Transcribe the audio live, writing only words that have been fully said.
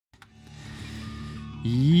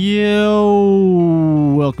Yo!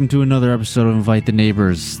 Welcome to another episode of Invite the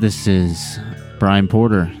Neighbors. This is Brian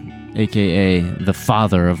Porter, aka the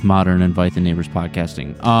father of modern Invite the Neighbors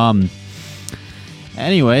podcasting.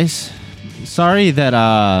 Anyways, sorry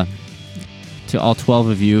that to all 12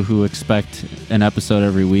 of you who expect an episode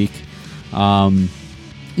every week. Life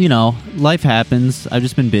happens. I've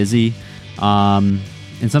just been busy.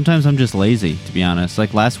 And sometimes I'm just lazy, to be honest.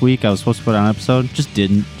 Like last week, I was supposed to put out an episode, just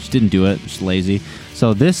didn't do it, just lazy.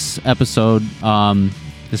 So this episode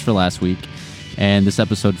is for last week, and this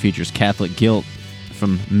episode features Catholic Guilt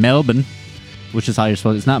from Melbourne, which is how you're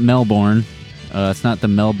supposed. It's not Melbourne. It's not the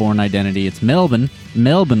Melbourne identity. It's Melbourne,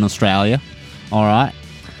 Australia. All right,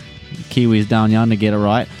 Kiwis down yonder get it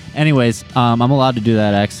right. Anyways, I'm allowed to do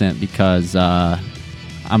that accent because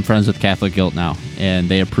I'm friends with Catholic Guilt now, and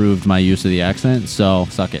they approved my use of the accent. So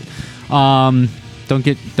suck it.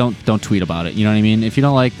 Don't tweet about it. You know what I mean? If you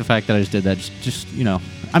don't like the fact that I just did that, just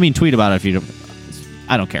tweet about it if you don't.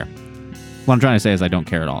 I don't care. What I'm trying to say is I don't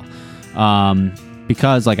care at all.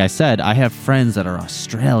 Because like I said, I have friends that are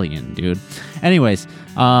Australian, dude. Anyways,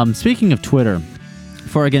 speaking of Twitter,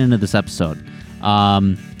 before I get into this episode, I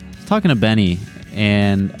was talking to Benny,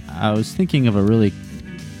 and I was thinking of a really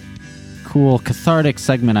cool cathartic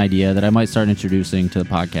segment idea that I might start introducing to the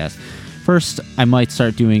podcast. First, I might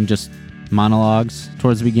start doing just monologues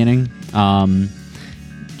towards the beginning,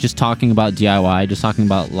 just talking about DIY, just talking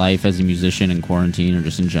about life as a musician in quarantine or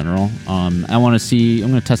just in general. I'm going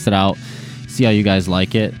to test it out, see how you guys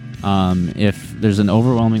like it. If there's an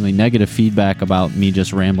overwhelmingly negative feedback about me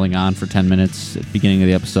just rambling on for 10 minutes at the beginning of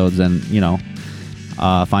the episodes, then,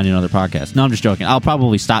 find another podcast. No, I'm just joking. I'll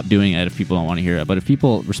probably stop doing it if people don't want to hear it. But if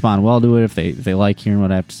people respond well to it, if they like hearing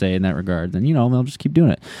what I have to say in that regard, then, they'll just keep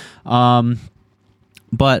doing it.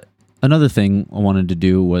 But another thing I wanted to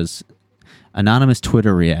do was anonymous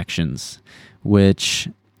Twitter reactions, which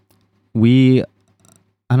I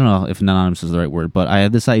don't know if anonymous is the right word, but I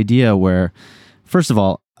had this idea where, first of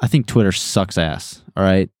all, I think Twitter sucks ass. All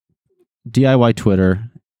right. DIY Twitter,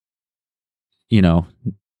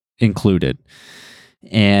 included.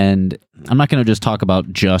 And I'm not going to just talk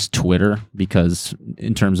about just Twitter because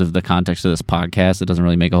in terms of the context of this podcast, it doesn't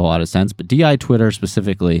really make a whole lot of sense. But DI Twitter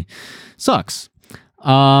specifically sucks.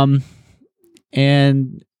 And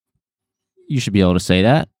you should be able to say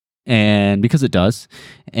that. And because it does.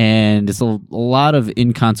 And it's a lot of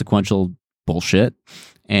inconsequential bullshit.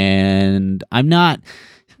 And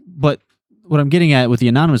but what I'm getting at with the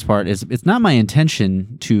anonymous part is it's not my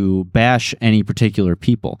intention to bash any particular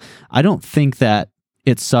people. I don't think that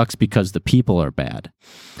it sucks because the people are bad.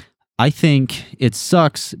 I think it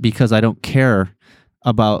sucks because I don't care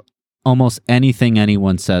about almost anything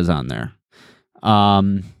anyone says on there.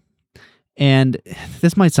 And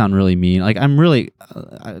this might sound really mean. Like, I'm really,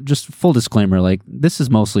 just full disclaimer, like, this is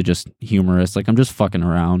mostly just humorous. Like, I'm just fucking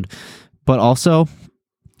around. But also,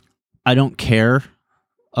 I don't care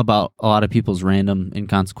about a lot of people's random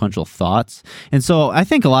inconsequential thoughts. And so I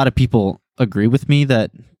think a lot of people agree with me that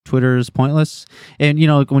Twitter is pointless. And,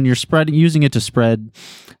 when you're using it to spread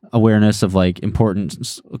awareness of like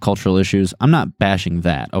important cultural issues, I'm not bashing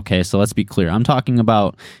that. Okay. So let's be clear. I'm talking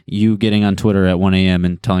about you getting on Twitter at 1 a.m.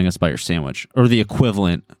 and telling us about your sandwich or the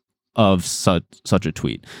equivalent of such a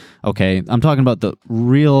tweet. Okay. I'm talking about the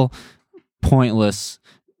real pointless,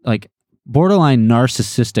 like borderline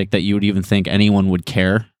narcissistic that you would even think anyone would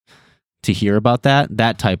care to hear about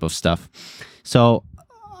that type of stuff. So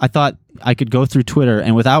I thought I could go through Twitter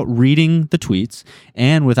and without reading the tweets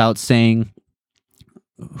and without saying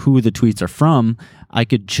who the tweets are from, I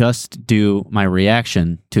could just do my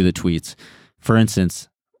reaction to the tweets. For instance,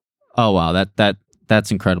 oh wow,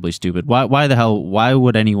 that's incredibly stupid. Why the hell? Why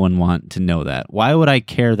would anyone want to know that? Why would I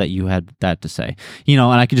care that you had that to say? And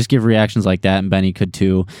I could just give reactions like that, and Benny could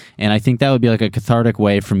too. And I think that would be like a cathartic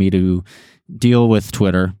way for me to deal with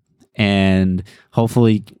Twitter and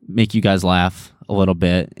hopefully make you guys laugh a little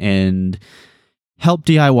bit and help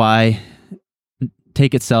DIY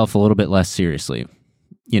take itself a little bit less seriously,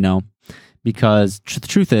 because the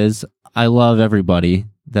truth is I love everybody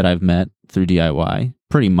that I've met through DIY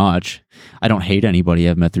pretty much. I don't hate anybody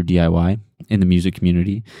I've met through DIY in the music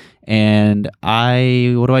community. And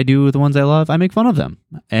what do I do with the ones I love? I make fun of them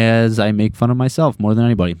as I make fun of myself more than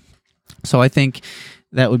anybody. So I think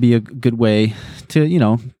that would be a good way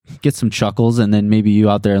to, get some chuckles, and then maybe you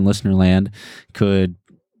out there in listener land could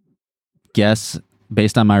guess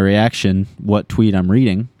based on my reaction what tweet I'm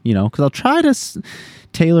reading, because I'll try to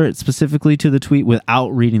tailor it specifically to the tweet without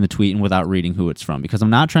reading the tweet and without reading who it's from, because I'm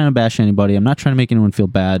not trying to bash anybody. I'm not trying to make anyone feel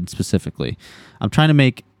bad specifically. I'm trying to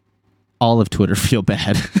make all of Twitter feel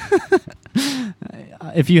bad.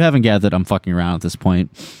 If you haven't gathered, I'm fucking around at this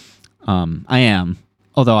point. I am.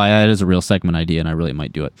 Although it is a real segment idea, and I really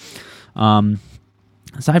might do it.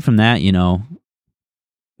 Aside from that,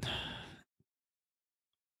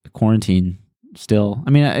 quarantine still. I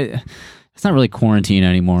mean, it's not really quarantine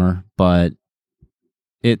anymore, but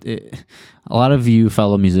a lot of you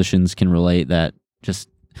fellow musicians can relate that just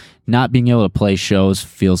not being able to play shows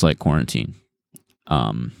feels like quarantine.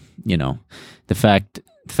 The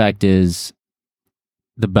fact is,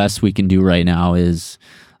 the best we can do right now is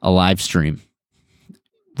a live stream,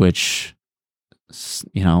 which,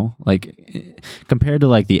 like, compared to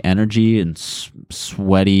like the energy and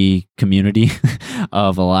sweaty community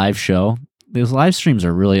of a live show, those live streams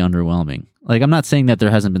are really underwhelming. Like, I'm not saying that there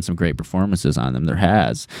hasn't been some great performances on them. There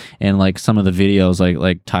has. And like some of the videos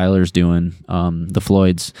like Tyler's doing, the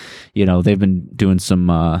Floyds, they've been doing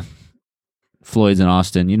some Floyds in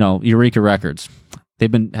Austin, Eureka Records.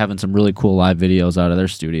 They've been having some really cool live videos out of their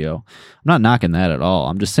studio. I'm not knocking that at all.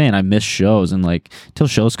 I'm just saying I miss shows, and like till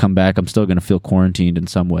shows come back, I'm still going to feel quarantined in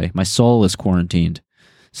some way. My soul is quarantined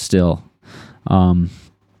still. But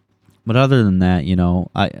other than that,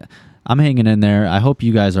 I'm hanging in there. I hope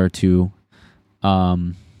you guys are too.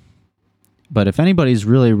 But if anybody's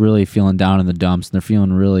really, really feeling down in the dumps and they're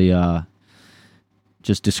feeling really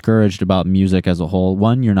just discouraged about music as a whole,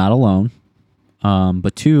 one, you're not alone.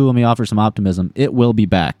 But two, let me offer some optimism. It will be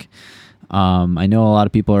back. I know a lot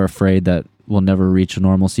of people are afraid that we'll never reach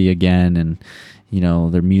normalcy again, and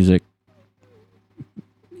their music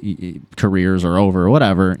careers are over or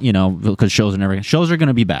whatever, because shows are going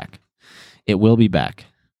to be back. It will be back.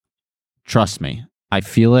 Trust me. I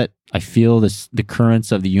feel it. I feel the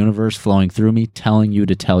currents of the universe flowing through me, telling you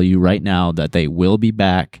to tell you right now that they will be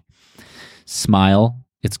back. Smile.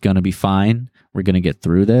 It's going to be fine. We're going to get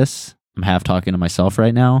through this. I'm half talking to myself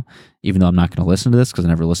right now, even though I'm not going to listen to this because I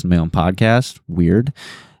never listened to my own podcast. Weird.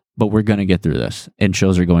 But we're going to get through this, and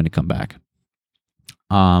shows are going to come back.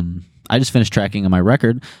 I just finished tracking on my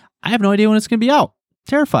record. I have no idea when it's going to be out.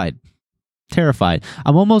 Terrified.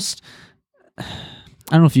 I'm almost... I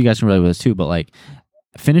don't know if you guys can relate with this too, but like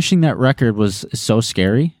finishing that record was so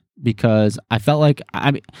scary because I felt like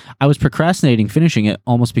I was procrastinating finishing it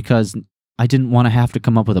almost because I didn't want to have to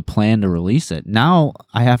come up with a plan to release it. Now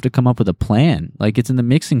I have to come up with a plan. Like, it's in the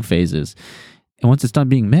mixing phases. And once it's done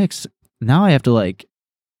being mixed, now I have to like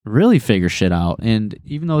really figure shit out. And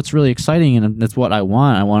even though it's really exciting and that's what I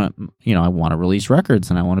want to release records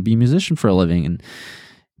and I want to be a musician for a living. And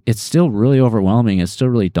it's still really overwhelming. It's still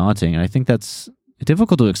really daunting. And I think that's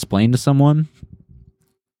difficult to explain to someone.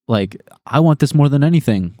 Like, I want this more than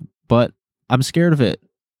anything, but I'm scared of it.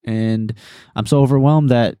 And I'm so overwhelmed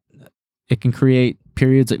that it can create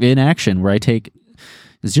periods of inaction where I take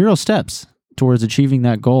 0 steps towards achieving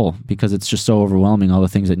that goal because it's just so overwhelming, all the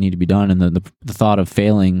things that need to be done, and the thought of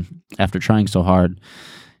failing after trying so hard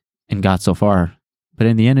and got so far. But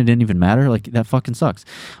in the end, it didn't even matter. Like, that fucking sucks.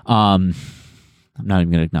 I'm not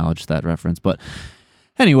even going to acknowledge that reference. But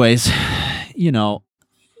anyways,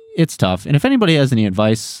 it's tough. And if anybody has any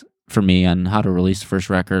advice for me on how to release the first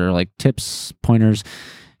record or like tips, pointers,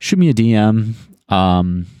 shoot me a DM.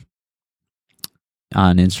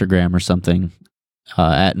 On Instagram or something,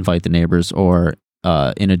 at Invite the Neighbors, or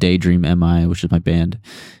In a Daydream MI, which is my band.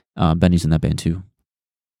 Benny's in that band too.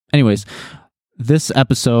 Anyways, this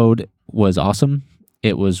episode was awesome.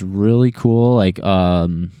 It was really cool. Like,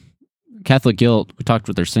 Catholic Guilt, we talked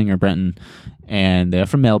with their singer, Brenton, and they're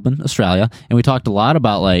from Melbourne, Australia, and we talked a lot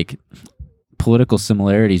about like political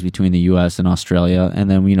similarities between the US and Australia.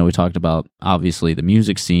 And then, we talked about, obviously, the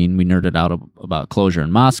music scene. We nerded out about Closure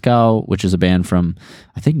in Moscow, which is a band from,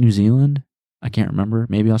 I think, New Zealand. I can't remember.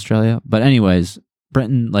 Maybe Australia. But anyways,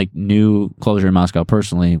 Brenton like knew Closure in Moscow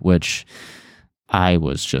personally, which I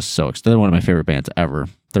was just so excited. They're one of my favorite bands ever.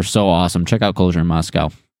 They're so awesome. Check out Closure in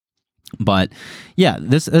Moscow. But yeah,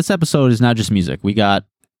 this episode is not just music. We got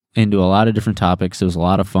into a lot of different topics. It was a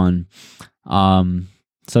lot of fun.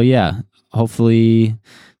 So yeah, hopefully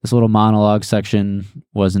this little monologue section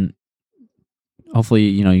wasn't, hopefully,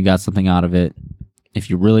 you got something out of it. If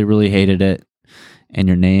you really, really hated it and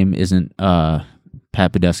your name isn't Pat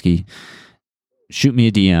Podesky, shoot me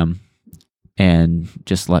a DM and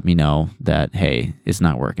just let me know that, hey, it's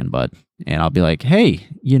not working, bud. And I'll be like, hey,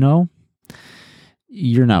 you're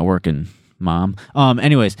not working, Mom.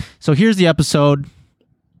 Anyways, so here's the episode.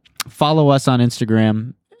 Follow us on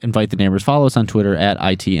Instagram, Invite the Neighbors. Follow us on Twitter at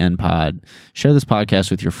ITNPod. Share this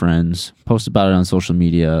podcast with your friends. Post about it on social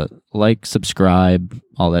media. Like, subscribe,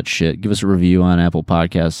 all that shit. Give us a review on Apple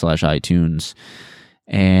Podcasts / iTunes.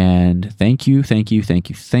 And thank you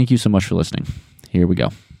so much for listening. Here we go.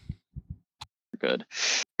 Good.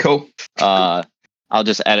 Cool. I'll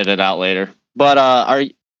just edit it out later. But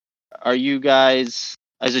are you guys?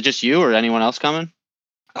 Is it just you or anyone else coming?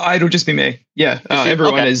 It'll just be me. Yeah,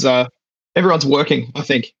 everyone is. Everyone's working. I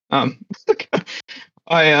think.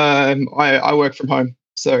 I work from home,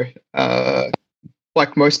 so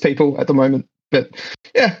like most people at the moment. But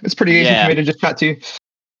yeah, it's pretty easy for me to just chat to you.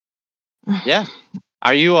 Yeah.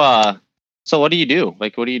 Are you? So what do you do?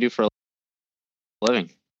 Like, what do you do for a living?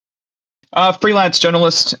 Freelance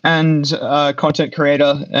journalist and content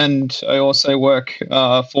creator, and I also work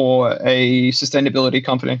for a sustainability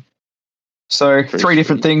company. So three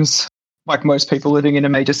different things, like most people living in a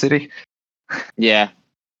major city. Yeah.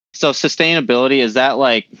 So sustainability, is that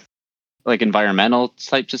like environmental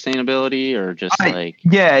type sustainability, or just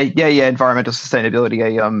yeah, environmental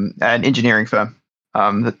sustainability, an engineering firm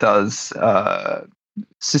that does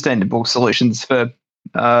sustainable solutions for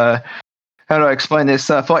how do I explain this?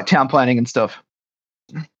 For like town planning and stuff.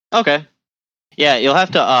 Okay. Yeah, you'll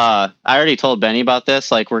have to I already told Benny about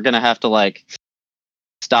this. Like, we're gonna have to like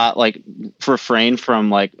stop, like, refrain from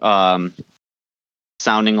like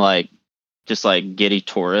sounding like just like giddy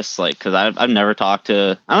tourists, like, because I've never talked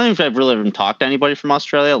to, I don't even think I've really even talked to anybody from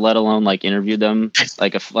Australia, let alone like interviewed them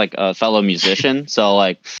like a fellow musician. So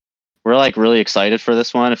like, we're like really excited for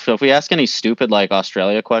this one. If we ask any stupid like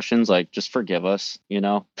Australia questions, like, just forgive us, you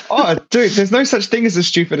know? Oh, dude, there's no such thing as a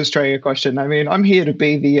stupid Australia question. I mean, I'm here to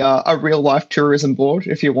be the a real life tourism board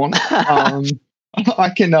if you want. I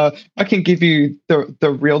can give you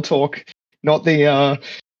the real talk, not the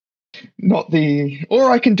or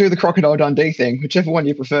I can do the Crocodile Dundee thing, whichever one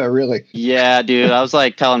you prefer, really. Yeah, dude. I was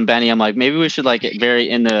like telling Benny, I'm like, maybe we should like very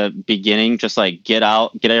in the beginning, just like get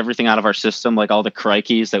everything out of our system, like all the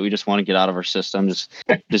crikeys that we just want to get out of our system. Just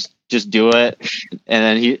do it.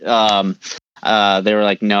 And then they were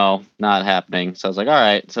like, no, not happening. So I was like, all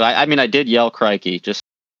right. So I mean, I did yell crikey just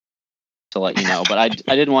to let you know, but I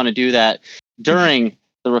didn't want to do that during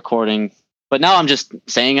the recording. But now I'm just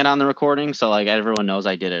saying it on the recording, so like everyone knows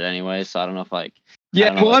I did it anyway. So I don't know if like.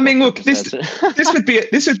 Yeah, well, I mean, look, this would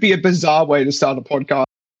be a bizarre way to start a podcast,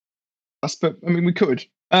 but I mean, we could.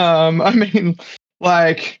 I mean,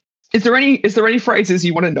 like, is there any phrases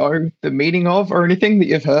you want to know the meaning of, or anything that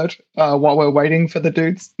you've heard while we're waiting for the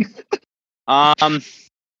dudes?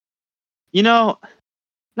 You know,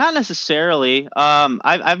 not necessarily.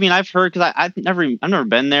 I mean, I've heard, because I've never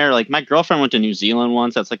been there. Like, my girlfriend went to New Zealand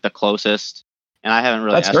once. That's like the closest, and I haven't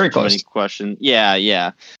really asked her too many questions.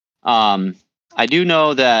 Yeah. I do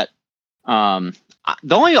know that the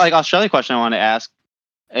only like Australia question I want to ask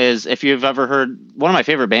is if you've ever heard, one of my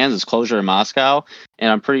favorite bands is Closure in Moscow, and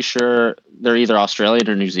I'm pretty sure they're either Australian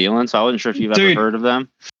or New Zealand. So I wasn't sure if you've ever heard of them.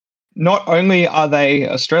 Not only are they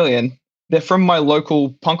Australian, they're from my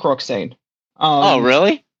local punk rock scene. Oh,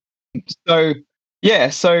 really? So yeah,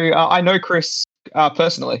 I know Chris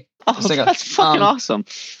personally. Oh, that's fucking awesome.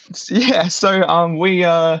 Yeah, so we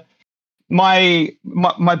my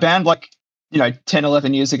band, like, 10,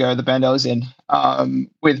 11 years ago, the band I was in,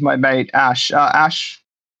 with my mate Ash. Ash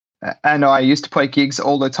and I used to play gigs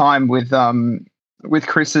all the time with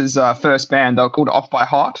Chris's first band. They were called Off by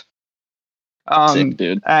Heart. Sick,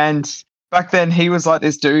 dude. And back then he was like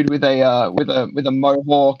this dude with a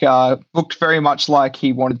mohawk, looked very much like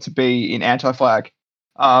he wanted to be in Anti-Flag.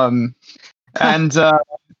 But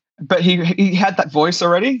he had that voice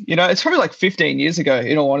already. It's probably like 15 years ago,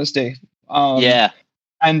 in all honesty. Yeah.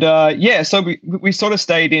 And so we sort of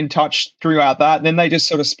stayed in touch throughout that. And then they just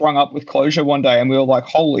sort of sprung up with Closure one day, and we were like,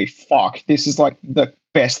 holy fuck, this is like the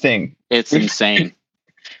best thing. It's insane.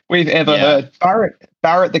 We've ever heard.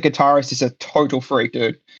 Barrett, the guitarist, is a total freak,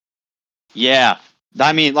 dude. Yeah.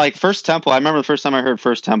 I mean, like, First Temple, I remember the first time I heard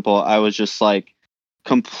First Temple, I was just like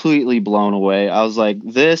completely blown away. I was like,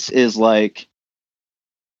 this is like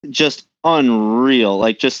just unreal,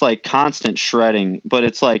 like just like constant shredding, but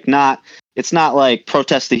it's like it's not like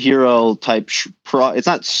Protest the Hero type it's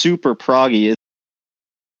not super proggy.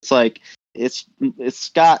 It's like it's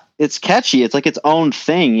catchy. It's like its own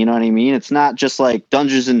thing, you know what I mean? It's not just like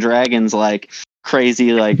Dungeons and Dragons, like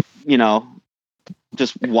crazy, like,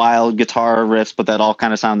 just wild guitar riffs, but that all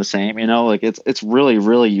kind of sound the same, like it's really,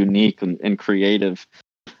 really unique and creative.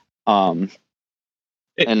 They're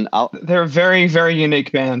a very, very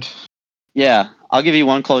unique band. Yeah, I'll give you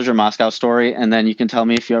one Closure Moscow story, and then you can tell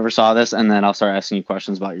me if you ever saw this, and then I'll start asking you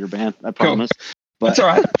questions about your band. I promise. Cool. But, that's all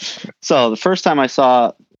right. So the first time I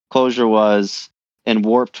saw Closure was in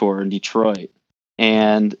Warped Tour in Detroit,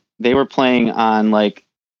 and they were playing on like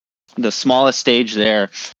the smallest stage there,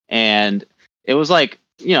 and it was like,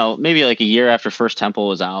 maybe like a year after First Temple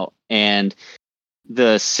was out, and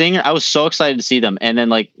the singer, I was so excited to see them. And then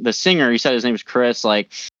like the singer, you said his name was Chris, like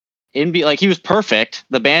he was perfect.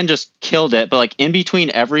 The band just killed it. But like in between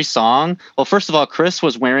every song, well, first of all, Chris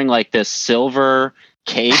was wearing like this silver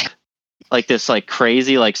cape, like this like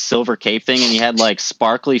crazy like silver cape thing, and he had like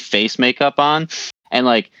sparkly face makeup on. And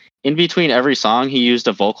like in between every song, he used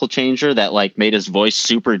a vocal changer that like made his voice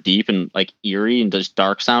super deep and like eerie and just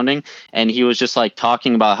dark sounding. And he was just like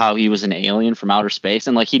talking about how he was an alien from outer space,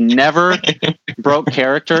 and like he never broke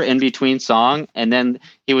character in between song. And then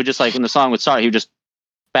he would just like when the song would start, he would just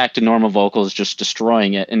back to normal vocals, just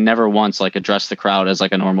destroying it, and never once like addressed the crowd as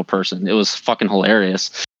like a normal person. It was fucking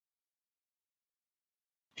hilarious.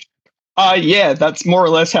 Yeah, that's more or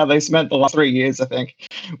less how they spent the last 3 years, I think,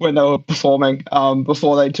 when they were performing,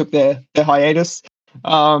 before they took their hiatus.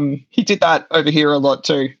 He did that over here a lot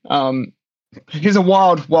too. He's a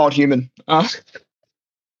wild human.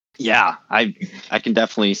 Yeah, I can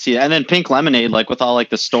definitely see it. And then Pink Lemonade, like with all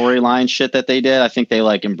like the storyline shit that they did, I think they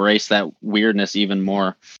like embraced that weirdness even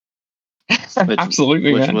more.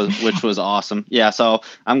 Absolutely, which was awesome. Yeah, so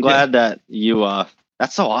I'm glad that you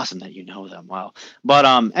that's so awesome that you know them. Wow. But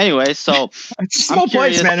anyway, so it's a small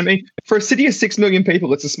place, man. I mean, for a city of 6 million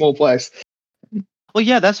people, it's a small place. Well,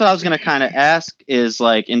 yeah, that's what I was gonna kind of ask, is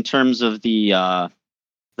like in terms of the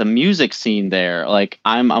music scene there, like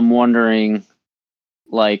I'm wondering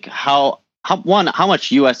like how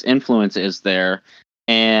much US influence is there,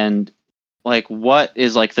 and like what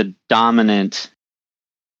is like the dominant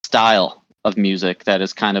style of music that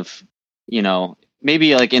is kind of, you know,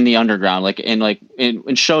 maybe like in the underground, like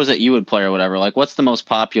in shows that you would play or whatever, like what's the most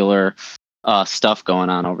popular stuff going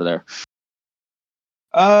on over there?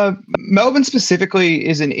 Melbourne specifically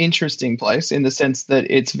is an interesting place in the sense that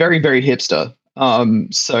it's very, very hipster.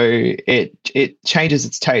 So it changes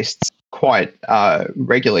its tastes quite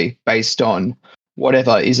regularly based on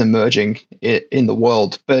whatever is emerging in the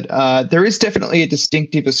world. But there is definitely a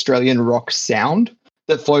distinctive Australian rock sound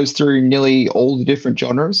that flows through nearly all the different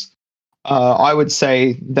genres. I would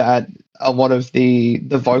say that a lot of the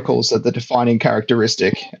vocals are the defining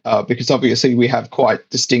characteristic, because obviously we have quite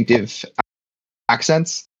distinctive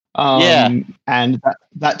accents. And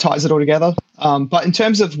that ties it all together. But in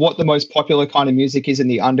terms of what the most popular kind of music is in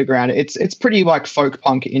the underground, it's pretty like folk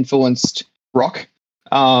punk influenced rock.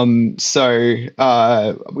 So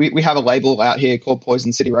we have a label out here called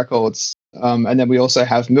Poison City Records, and then we also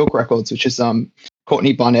have Milk Records, which is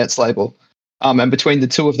Courtney Barnett's label. And between the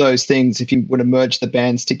two of those things, if you were to merge the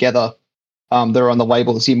bands together, they're on the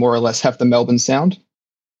labels, you more or less have the Melbourne sound.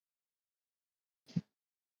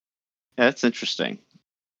 Yeah, that's interesting.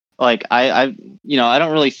 Like I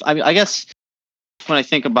don't really. I guess when I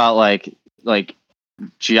think about like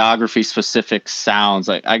geography specific sounds,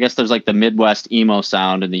 like I guess there's like the Midwest emo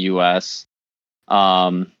sound in the U.S.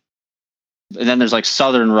 And then there's like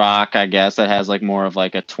Southern rock, I guess, that has like more of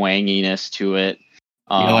like a twanginess to it.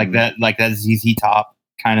 Like that ZZ Top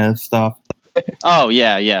kind of stuff. Oh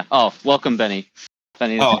yeah. Oh, welcome, Benny.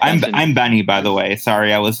 Oh, I'm Benny, by the way.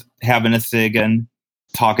 Sorry, I was having a cig and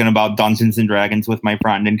talking about Dungeons and Dragons with my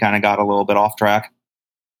friend and kind of got a little bit off track.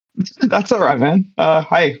 That's all right, man.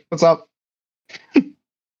 Hi, what's up?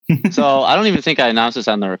 So I don't even think I announced this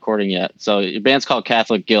on the recording yet. So your band's called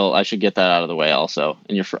Catholic Guilt. I should get that out of the way also.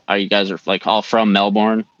 And you guys are like all from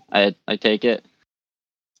Melbourne? I take it.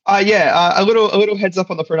 Yeah. A little heads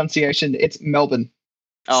up on the pronunciation. It's Melbourne.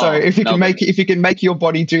 Oh, so if you can make your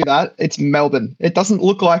body do that, it's Melbourne. It doesn't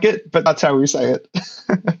look like it, but that's how we say it.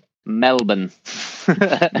 Melbourne.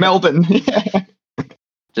 Melbourne. Yeah.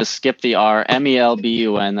 Just skip the R.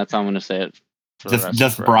 MELBUN. That's how I'm going to say it.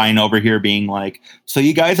 Just Brian over here being like, so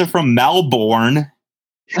you guys are from Melbourne?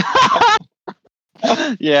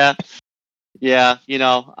 Yeah. You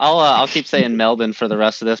know, I'll keep saying Melbourne for the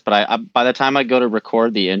rest of this, but I by the time I go to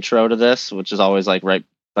record the intro to this, which is always like right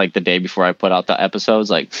like the day before I put out the episodes,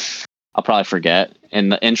 like I'll probably forget.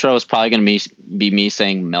 And the intro is probably going to be me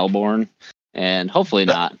saying Melbourne, and hopefully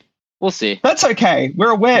not. We'll see. That's okay. We're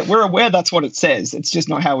aware that's what it says. It's just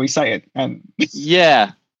not how we say it. And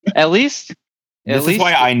yeah, at least. This is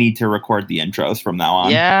why I need to record the intros from now on.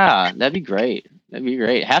 Yeah, that'd be great.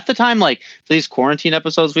 Half the time, like these quarantine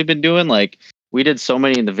episodes we've been doing, like we did so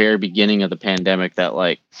many in the very beginning of the pandemic that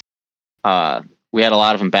like we had a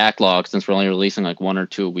lot of them backlogged since we're only releasing like 1 or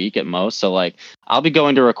 2 a week at most. So like I'll be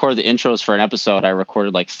going to record the intros for an episode I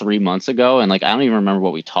recorded like 3 months ago, and like I don't even remember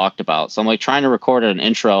what we talked about. So I'm like trying to record an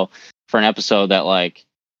intro for an episode that like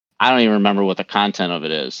I don't even remember what the content of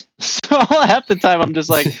it is. So half the time I'm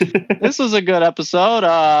just like, this was a good episode.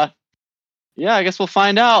 Yeah, I guess we'll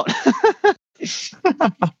find out.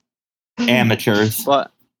 Amateurs.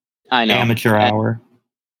 But I know. Amateur hour.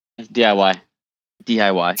 DIY.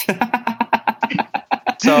 DIY.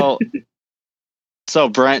 So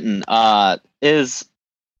Brenton, is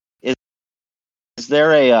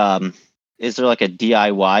there like a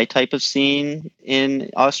DIY type of scene in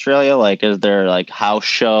Australia? Like, is there like house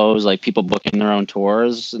shows, like people booking their own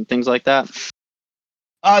tours and things like that?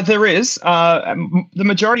 There is. The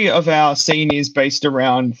majority of our scene is based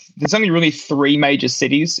around. There's only really 3 major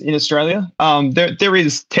cities in Australia. There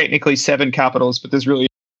is technically 7 capitals, but there's really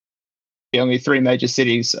only 3 major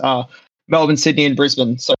cities: Melbourne, Sydney, and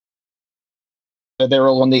Brisbane. So they're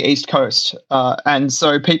all on the east coast, and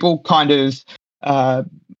so people kind of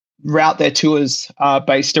route their tours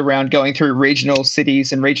based around going through regional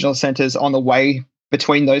cities and regional centres on the way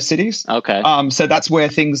between those cities. Okay. So that's where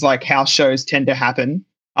things like house shows tend to happen.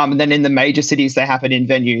 And then in the major cities, they happen in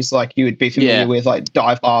venues like you would be familiar with, like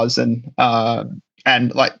dive bars and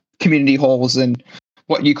like community halls and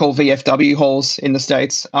what you call VFW halls in the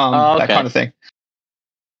States, that kind of thing.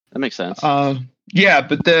 That makes sense. Yeah,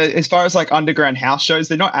 but as far as like underground house shows,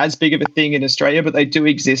 they're not as big of a thing in Australia, but they do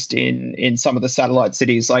exist in some of the satellite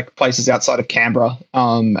cities, like places outside of Canberra,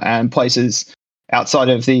 and places outside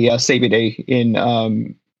of the CBD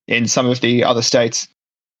in some of the other states.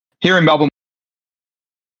 Here in Melbourne,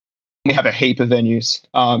 we have a heap of venues,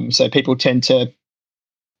 so people tend to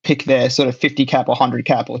pick their sort of 50 cap or 100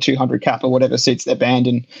 cap or 200 cap or whatever suits their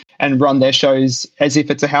band and run their shows as if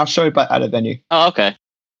it's a house show, but at a venue. Oh, okay.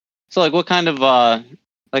 So, like, what kind of,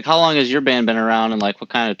 like, how long has your band been around, and, like, what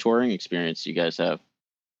kind of touring experience do you guys have?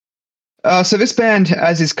 So this band,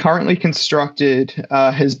 as is currently constructed,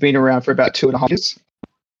 has been around for about 2.5 years.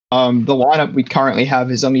 The lineup we currently have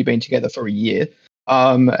has only been together for a year,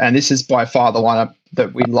 and this is by far the lineup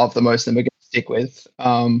that we love the most and we're going to stick with.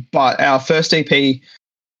 But our first EP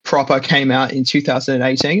proper came out in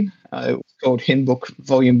 2018. It was called Hymn Book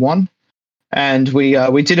Volume 1. And we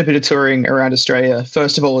did a bit of touring around Australia,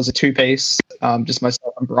 first of all as a 2-piece, just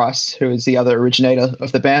myself and Bryce, who is the other originator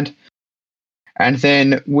of the band. And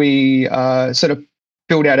then we sort of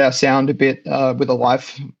built out our sound a bit with a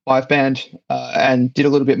live band and did a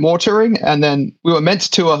little bit more touring. And then we were meant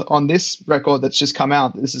to tour on this record that's just come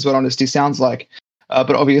out. This is what Honesty sounds like.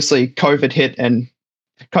 But obviously COVID hit and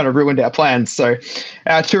kind of ruined our plans. So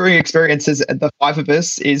our touring experiences, the 5 of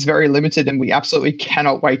us, is very limited, and we absolutely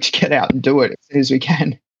cannot wait to get out and do it as soon as we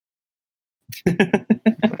can.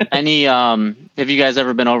 Have you guys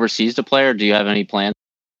ever been overseas to play, or do you have any plans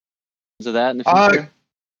of that in the future?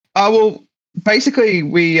 Well, basically,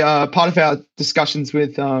 we part of our discussions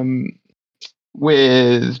with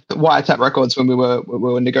Wiretap Records when we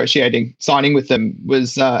were negotiating signing with them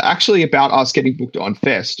was actually about us getting booked on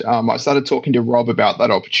Fest. I started talking to Rob about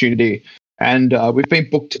that opportunity, and we've been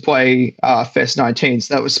booked to play Fest 19.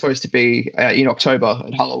 So that was supposed to be in October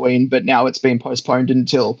at Halloween, but now it's been postponed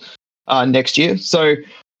until next year. So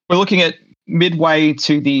we're looking at midway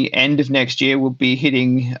to the end of next year. We'll be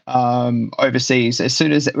hitting overseas. As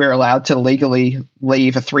soon as we're allowed to legally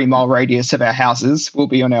leave a 3-mile radius of our houses, we'll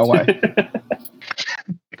be on our way.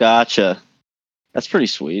 Gotcha. That's pretty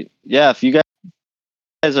sweet. Yeah, if you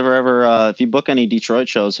guys ever if you book any Detroit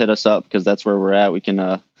shows, hit us up, because that's where we're at. We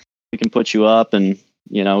can put you up, and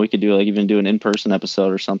we could do even do an in-person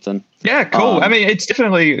episode or something. Yeah, cool. I mean, it's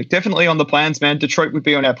definitely on the plans, man. Detroit would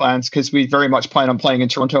be on our plans because we very much plan on playing in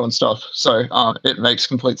Toronto and stuff. So it makes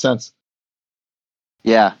complete sense.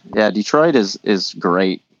 Yeah. Detroit is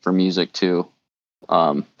great for music too.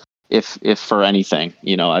 If for anything,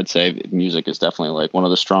 I'd say music is definitely like one of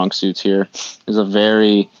the strong suits here. Is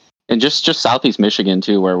and just Southeast Michigan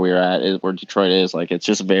too, where we're at, where Detroit is. Like, it's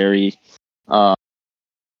just very,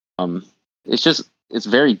 it's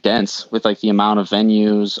very dense with like the amount of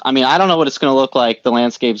venues. I mean, I don't know what it's going to look like. The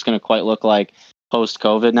landscape's going to quite look like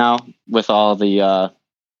post-COVID now with all the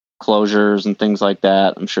closures and things like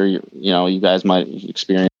that. I'm sure you guys might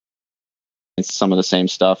experience some of the same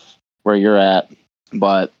stuff where you're at,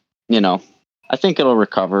 but I think it'll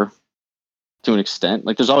recover to an extent.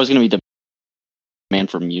 Like, there's always going to be demand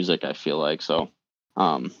for music, I feel like. So,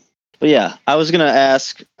 but yeah, I was going to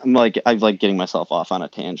ask, I'm getting myself off on a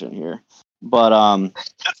tangent here, but,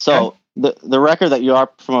 so the record that you are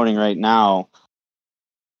promoting right now,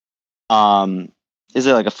 is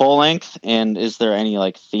it like a full length, and is there any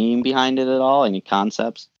like theme behind it at all? Any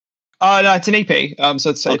concepts? No, it's an EP.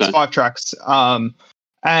 So it's 5 tracks.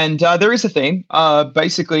 And there is a theme.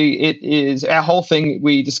 Basically, it is our whole thing.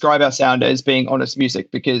 We describe our sound as being honest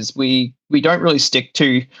music because we don't really stick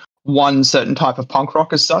to one certain type of punk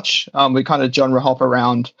rock as such. We kind of genre hop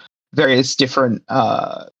around various different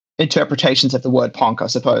interpretations of the word punk, I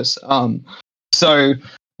suppose. So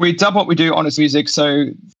we dub what we do honest music. So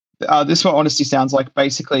This What Honesty Sounds Like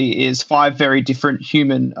basically is 5 very different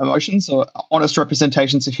human emotions, or honest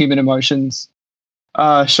representations of human emotions,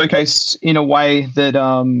 showcased in a way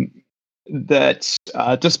that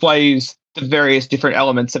displays the various different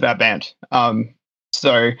elements of our band.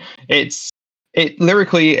 So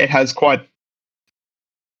lyrically it has quite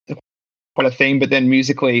a theme, but then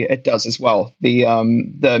musically it does as well.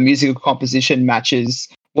 The musical composition matches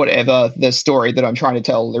whatever the story that I'm trying to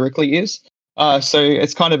tell lyrically is. So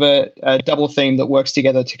it's kind of a double theme that works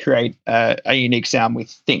together to create a unique sound, we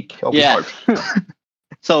think. Or we hope.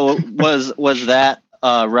 So was that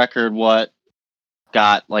record what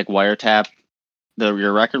got like Wiretap,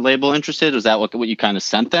 your record label, interested? Was that what you kind of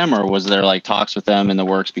sent them, or was there like talks with them in the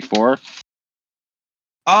works before?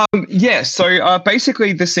 Yeah, so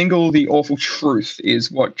basically the single The Awful Truth is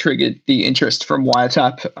what triggered the interest from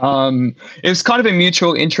Wiretap. It was kind of a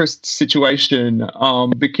mutual interest situation,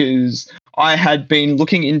 because I had been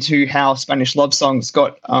looking into how Spanish Love Songs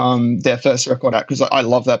got their first record out, because I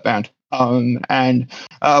love that band. And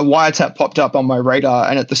Wiretap popped up on my radar,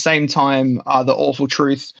 and at the same time The Awful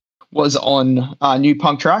Truth was on New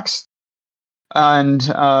Punk Tracks, and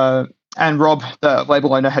Rob, the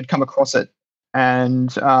label owner, had come across it.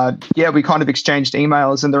 And we kind of exchanged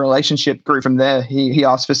emails, and the relationship grew from there. He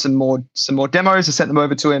asked for some more demos. I sent them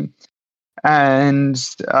over to him, and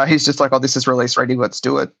he's just like, "Oh, this is release ready. Let's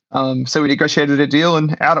do it." So we negotiated a deal,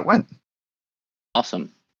 and out it went. Awesome.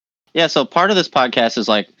 Yeah. So part of this podcast is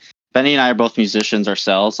like Benny and I are both musicians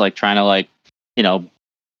ourselves, like trying to like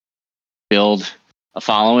build a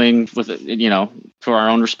following with for our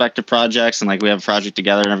own respective projects, and like we have a project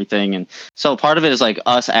together and everything. And so part of it is like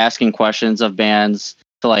us asking questions of bands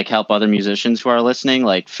to like help other musicians who are listening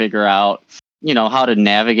like figure out how to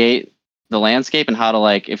navigate the landscape, and how to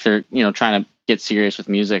like, if they're trying to get serious with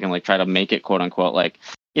music and like try to make it, quote unquote, like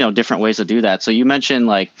different ways to do that. So you mentioned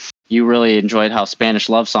like you really enjoyed how Spanish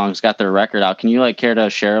Love Songs got their record out. Can you like care to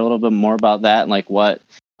share a little bit more about that, and like what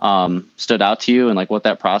stood out to you, and like what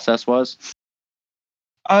that process was?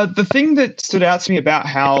 The thing that stood out to me about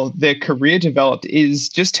how their career developed is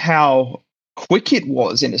just how quick it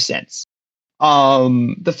was, in a sense.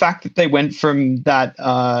 The fact that they went from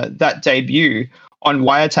that debut on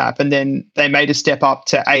Wiretap, and then they made a step up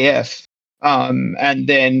to AF, and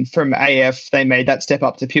then from AF they made that step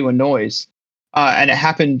up to Pure Noise, and it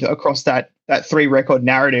happened across that 3-record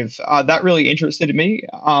narrative. That really interested me,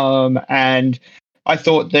 and I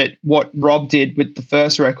thought that what Rob did with the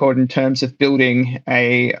first record in terms of building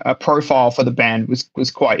a profile for the band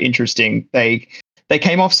was quite interesting. They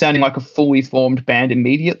came off sounding like a fully formed band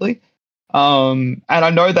immediately. And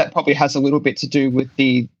I know that probably has a little bit to do with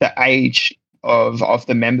the age of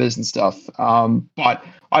the members and stuff. But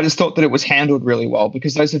I just thought that it was handled really well,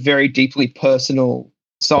 because those are very deeply personal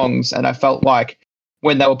songs. And I felt like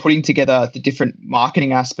when they were putting together the different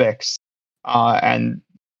marketing aspects and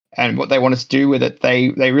what they wanted to do with it, they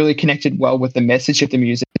really connected well with the message of the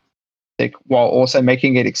music, while also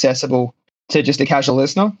making it accessible to just a casual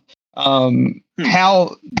listener.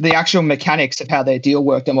 How the actual mechanics of how their deal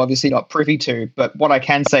worked, I'm obviously not privy to, but what I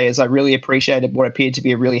can say is I really appreciated what appeared to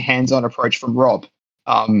be a really hands-on approach from Rob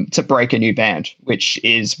to break a new band, which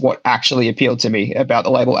is what actually appealed to me about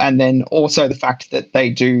the label. And then also the fact that they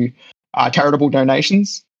do charitable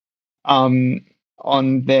donations on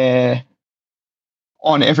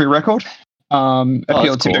every record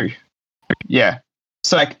appealed to me. Yeah.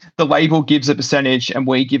 So like the label gives a percentage and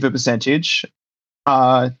we give a percentage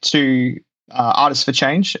to Artists for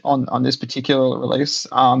Change on this particular release.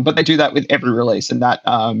 But they do that with every release, and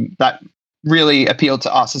that really appealed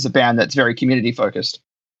to us as a band that's very community focused.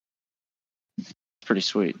 Pretty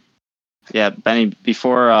sweet. Yeah, Benny,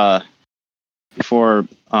 before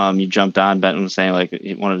you jumped on, Benton was saying like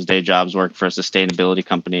one of his day jobs worked for a sustainability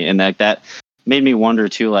company, and like that made me wonder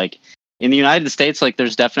too, like in the United States, like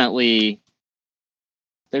there's definitely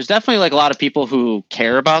like a lot of people who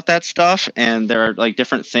care about that stuff, and there are like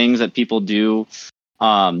different things that people do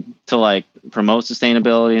to like promote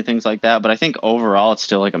sustainability and things like that. But I think overall it's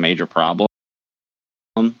still like a major problem.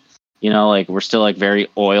 Like we're still like very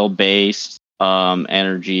oil based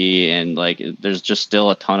energy, and like there's just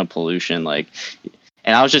still a ton of pollution. Like,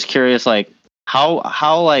 and I was just curious, like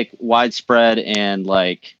how like widespread and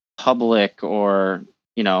like public, or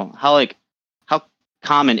how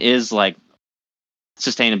common is like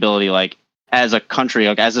sustainability like as a country,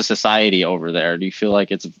 like as a society over there? Do you feel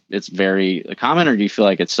like it's very common, or do you feel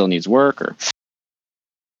like it still needs work? Or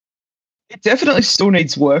It definitely still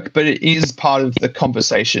needs work, but it is part of the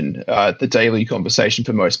conversation, the daily conversation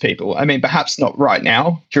for most people. I mean, perhaps not right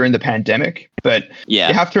now during the pandemic, but you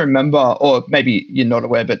have to remember, or maybe you're not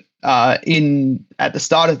aware, but at the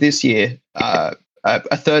start of this year, a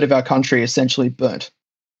third of our country essentially burnt.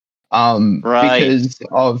 Because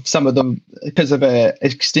of a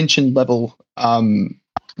extinction level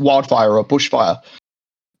wildfire or bushfire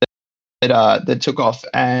that took off,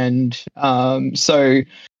 and so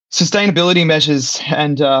sustainability measures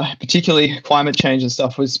and particularly climate change and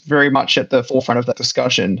stuff was very much at the forefront of that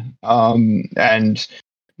discussion. And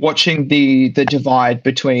watching the divide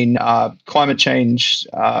between climate change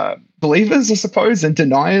believers, I suppose, and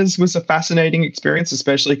deniers was a fascinating experience,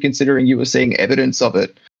 especially considering you were seeing evidence of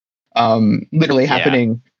it literally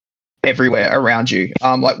happening everywhere around you.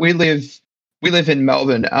 Like we live in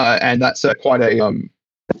Melbourne, and that's quite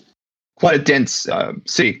a dense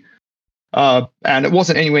city. And it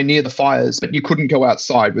wasn't anywhere near the fires, but you couldn't go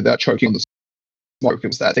outside without choking on the smoke. It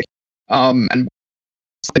was that thick. And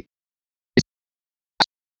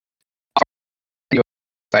your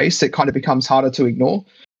face, it kind of becomes harder to ignore.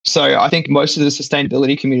 So I think most of the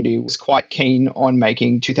sustainability community was quite keen on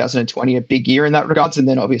making 2020 a big year in that regards. And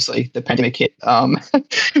then obviously the pandemic hit.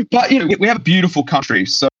 But we have a beautiful country.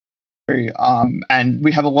 So and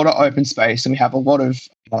we have a lot of open space, and we have a lot of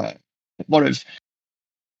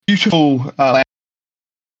beautiful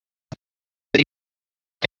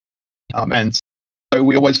and so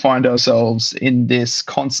we always find ourselves in this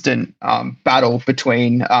constant battle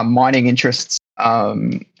between mining interests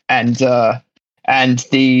and the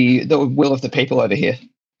will of the people over here.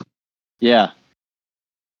 Yeah,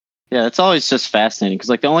 it's always just fascinating because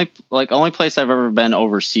the only place I've ever been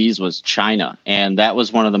overseas was China, and that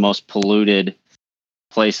was one of the most polluted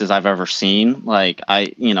places I've ever seen.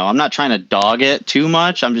 I'm not trying to dog it too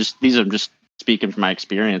much. These are just speaking from my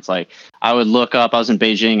experience. I would look up, I was in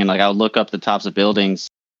Beijing, and I would look up the tops of buildings,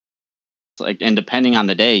 and depending on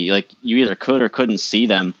the day, you either could or couldn't see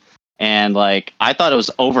them. And I thought it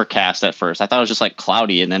was overcast at first. I thought it was just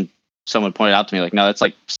cloudy. And then someone pointed out to me, no, that's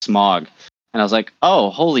smog. And I was like, oh,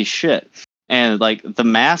 holy shit. And the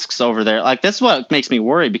masks over there, that's what makes me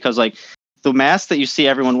worry, because the masks that you see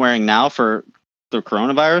everyone wearing now for the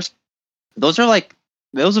coronavirus, those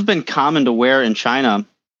have been common to wear in China,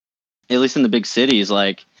 at least in the big cities,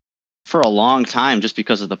 for a long time, just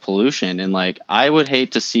because of the pollution. And I would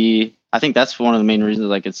hate to see, I think that's one of the main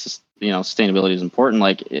reasons, it's just, sustainability is important.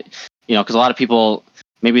 Because a lot of people,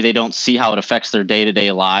 maybe they don't see how it affects their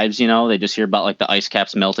day-to-day lives. They just hear about the ice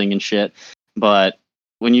caps melting and shit. But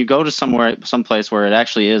when you go to someplace where it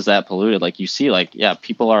actually is that polluted, you see,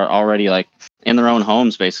 people are already in their own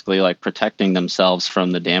homes, basically protecting themselves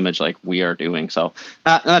from the damage we are doing. So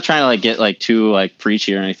not trying to get too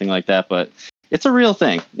preachy or anything like that, but it's a real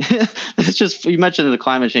thing. It's just, you mentioned the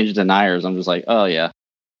climate change deniers. I'm just oh yeah,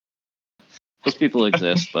 those people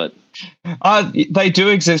exist, but they do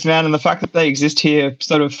exist, man. And the fact that they exist here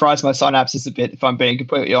sort of fries my synapses a bit, if I'm being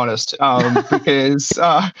completely honest, because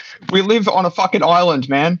we live on a fucking island,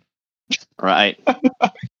 man. Right.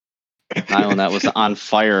 An island that was on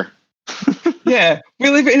fire. Yeah, we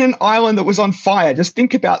live in an island that was on fire. Just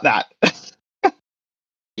think about that.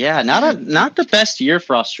 Yeah, not the best year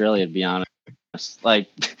for Australia, to be honest.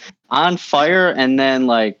 On fire, and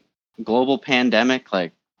then global pandemic.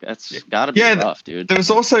 That's got to be rough, dude. There was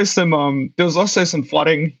also some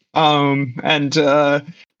flooding. But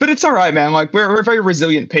it's all right, man. We're a very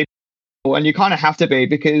resilient people. And you kind of have to be,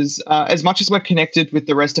 because as much as we're connected with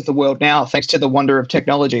the rest of the world now, thanks to the wonder of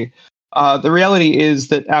technology, the reality is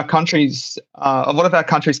that a lot of our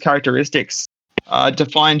country's characteristics are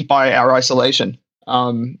defined by our isolation.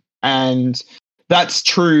 And that's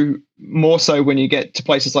true more so when you get to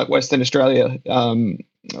places like Western Australia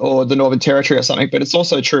or the Northern Territory or something, but it's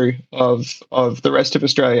also true of the rest of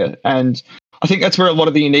Australia. And I think that's where a lot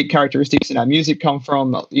of the unique characteristics in our music come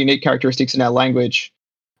from, the unique characteristics in our language.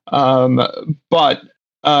 But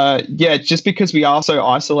just because we are so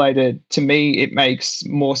isolated, to me, it makes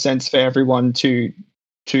more sense for everyone to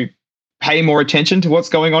pay more attention to what's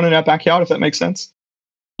going on in our backyard, if that makes sense.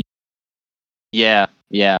 Yeah.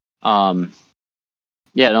 No,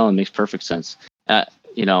 it makes perfect sense.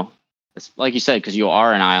 It's like you said, because you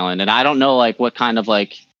are an island, and I don't know what kind of the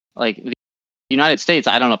United States,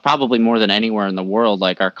 I don't know, probably more than anywhere in the world,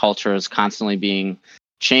 our culture is constantly being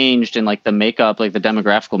changed, and the makeup, the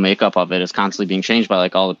demographical makeup of it is constantly being changed by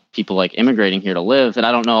all the people immigrating here to live. And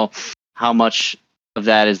I don't know how much of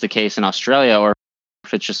that is the case in Australia, or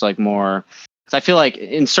if it's just more, because I feel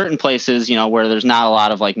in certain places, where there's not a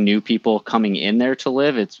lot of new people coming in there to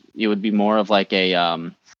live, it would be more of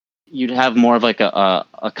you'd have more of like a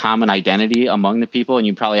common identity among the people, and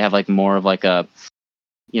you probably have like more of like a,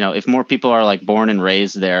 if more people are like born and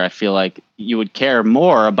raised there, I feel like you would care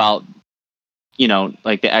more about,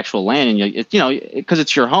 like the actual land, and because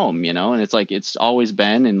it's your home, and it's like it's always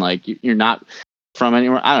been, and like you're not from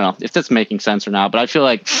anywhere. I don't know if that's making sense or not, but I feel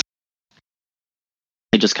like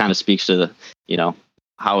it just kind of speaks to the,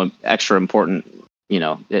 how extra important,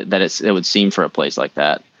 that it would seem for a place like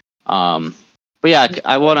that. But yeah,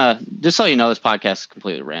 I want to just so you know, this podcast is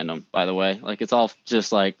completely random, by the way. Like it's all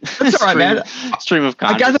just like that's all right, man. Stream of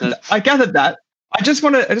consciousness. I gathered that. I just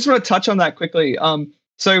want to touch on that quickly.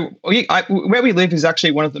 So where we live is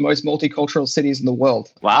actually one of the most multicultural cities in the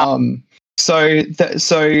world. Wow. So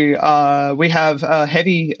we have a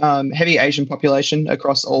heavy Asian population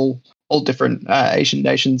across all different Asian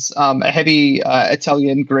nations. A heavy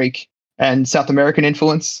Italian, Greek, and South American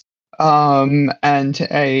influence. And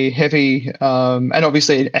a heavy, and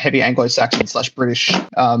obviously a heavy Anglo-Saxon / British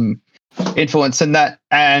influence in that.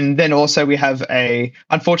 And then also we have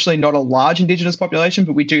unfortunately not a large indigenous population,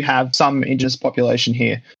 but we do have some indigenous population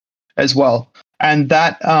here as well. And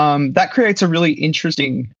that creates a really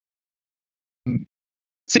interesting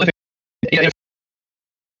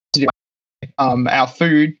our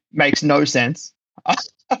food makes no sense.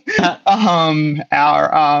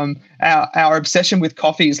 Our obsession with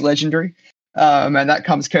coffee is legendary, and that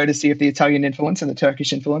comes courtesy of the Italian influence and the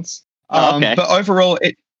Turkish influence. Okay. But overall,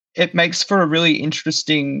 it makes for a really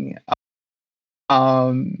interesting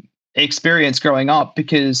experience growing up,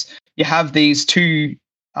 because you have these two,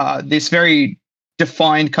 this very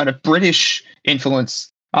defined kind of British influence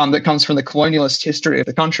that comes from the colonialist history of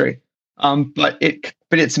the country, but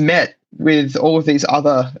it's met with all these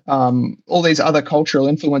other cultural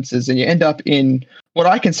influences, and you end up in what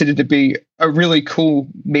I consider to be a really cool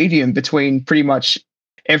medium between pretty much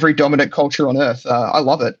every dominant culture on earth. I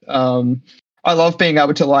love it. I love being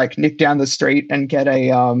able to like nick down the street and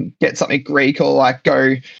get something Greek, or like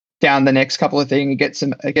go down the next couple of things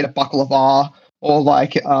and get a baklava, or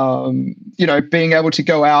like being able to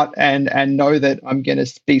go out and know that I'm going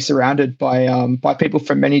to be surrounded by people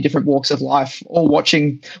from many different walks of life, all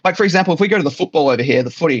watching. Like, for example, if we go to the football over here,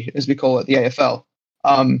 the footy as we call it, the AFL,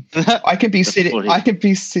 I could be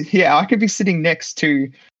sitting next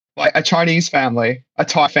to like a Chinese family, a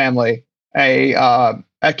Thai family, a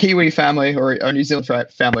Kiwi family, or a New Zealand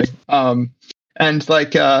family, and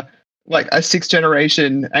like a 6th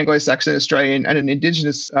generation Anglo-Saxon Australian and an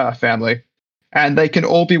Indigenous family. And they can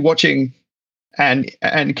all be watching and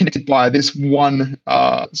connected by this one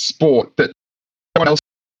sport that no one else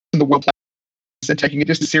in the world plays, and taking it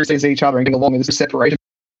just as seriously as each other and getting along in this separation.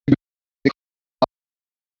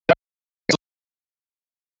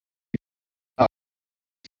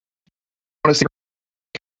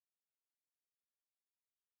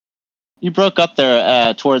 You broke up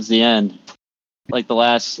there towards the end, like the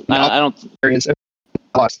last. I don't.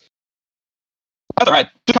 All right.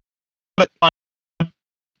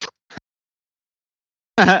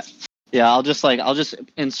 Yeah, I'll just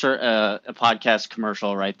insert a podcast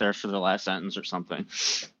commercial right there for the last sentence or something.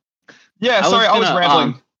 Yeah, I was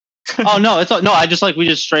rambling. Oh no, we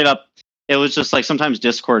just straight up. It was just like sometimes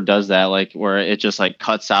Discord does that, like where it just like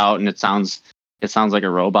cuts out and it sounds like a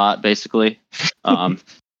robot basically.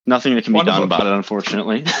 Nothing that can be done about it,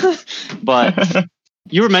 unfortunately. But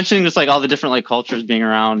you were mentioning just like all the different like cultures being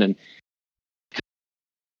around, and it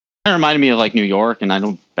kind of reminded me of like New York, and I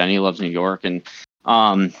know Benny loves New York, and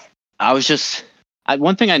I was just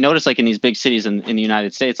one thing I noticed like in these big cities in the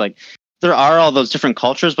United States, like there are all those different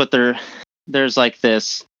cultures, but there's like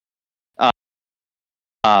this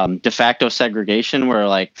de facto segregation where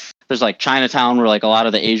like there's like Chinatown where like a lot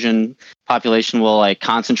of the Asian population will like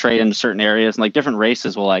concentrate into certain areas, and like different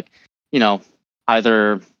races will like,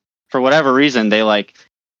 either for whatever reason they like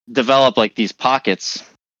develop like these pockets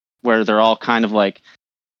where they're all kind of like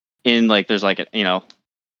in like there's like a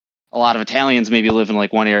lot of Italians maybe live in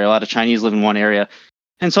like one area, a lot of Chinese live in one area.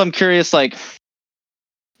 And so I'm curious, like,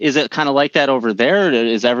 is it kind of like that over there, or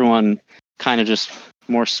is everyone kind of just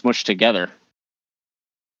more smushed together?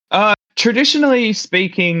 Traditionally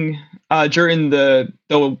speaking, during the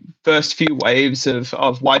first few waves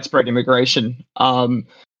of widespread immigration,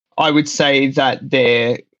 I would say that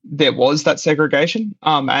there was that segregation,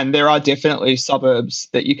 and there are definitely suburbs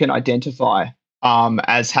that you can identify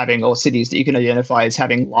as having, or cities that you can identify as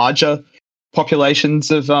having larger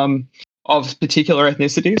populations of particular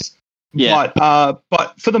ethnicities. Yeah.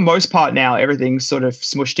 But for the most part now, everything's sort of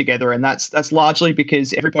smushed together, and that's largely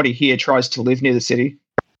because everybody here tries to live near the city.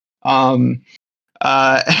 And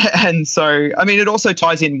so, I mean, it also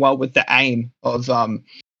ties in well with the aim of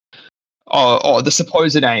or the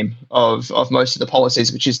supposed aim of most of the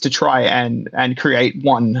policies, which is to try and create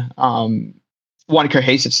one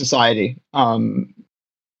cohesive society. But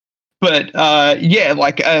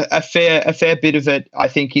like a fair bit of it, I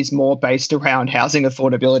think, is more based around housing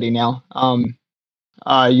affordability now.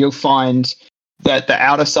 You'll find that the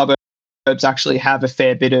outer suburbs actually have a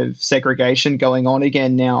fair bit of segregation going on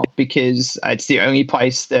again now, because it's the only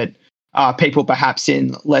place that people perhaps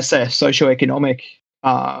in lesser socioeconomic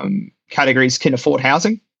categories can afford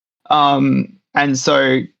housing. And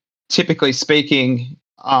so typically speaking,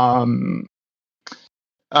 you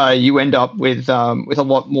end up with a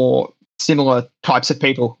lot more similar types of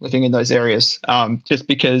people living in those areas, just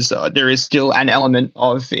because there is still an element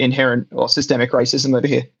of inherent or systemic racism over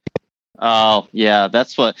here. Oh, yeah,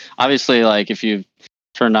 that's what, obviously, like, if you've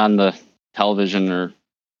turned on the television or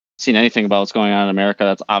seen anything about what's going on in America,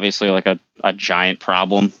 that's obviously like a giant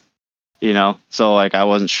problem, you know? So, like, I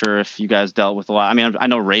wasn't sure if you guys dealt with a lot. I mean, I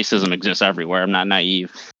know racism exists everywhere. I'm not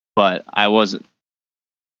naive, but I wasn't.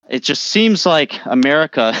 It just seems like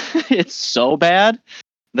America, it's so bad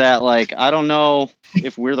that, like, I don't know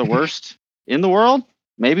if we're the worst in the world.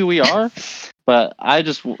 Maybe we are, but I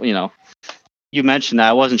just, you know, you mentioned that.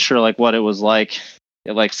 I wasn't sure, like, what it was like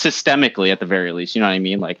systemically at the very least. You know what I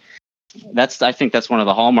mean? Like, I think that's one of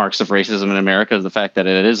the hallmarks of racism in America, is the fact that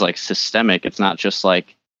it is, like, systemic. It's not just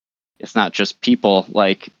people,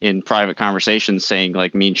 like, in private conversations saying,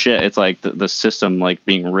 like, mean shit. It's like the system, like,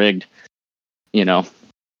 being rigged, you know,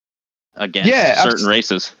 against certain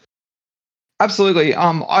races. Absolutely.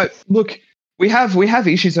 We have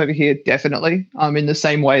issues over here, definitely. In the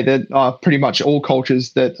same way that pretty much all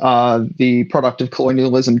cultures that are the product of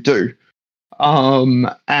colonialism do.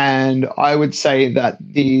 And I would say that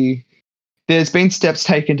there's been steps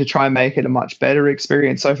taken to try and make it a much better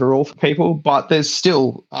experience overall for people, but there's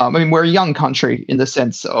still, we're a young country in the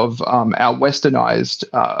sense of our westernized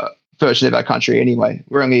version of our country anyway.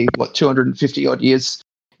 We're only, 250 odd years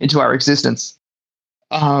into our existence.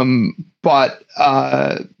 But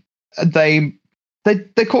they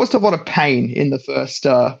caused a lot of pain in the first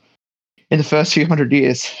few hundred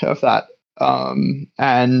years of that.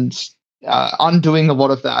 And undoing a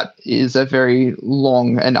lot of that is a very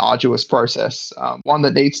long and arduous process, one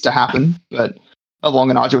that needs to happen, but a long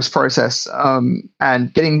and arduous process.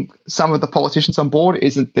 And getting some of the politicians on board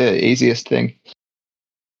isn't the easiest thing.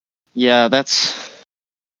 Yeah,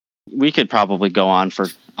 we could probably go on for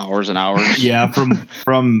hours and hours. Yeah,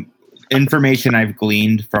 from information I've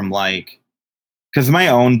gleaned from, like, because my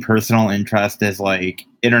own personal interest is, like,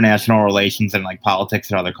 international relations and, like,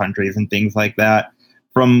 politics in other countries and things like that.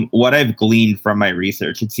 From what I've gleaned from my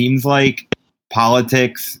research, it seems like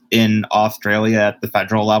politics in Australia at the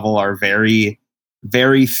federal level are very,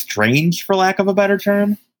 very strange, for lack of a better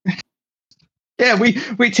term. Yeah,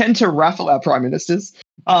 we tend to raffle our prime ministers.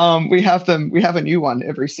 We have a new one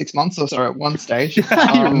every 6 months or so at one stage.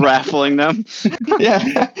 Raffling them.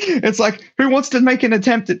 Yeah, it's like, who wants to make an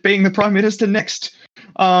attempt at being the prime minister next?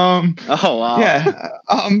 Oh wow. Yeah,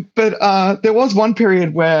 but there was one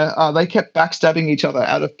period where they kept backstabbing each other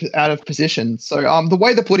out of position. So the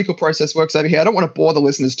way the political process works over here, I don't want to bore the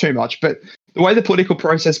listeners too much, but the way the political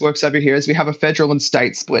process works over here is we have a federal and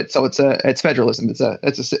state split. So it's federalism. It's a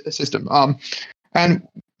system. And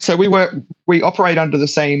so we operate under the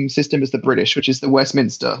same system as the British, which is the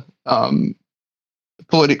Westminster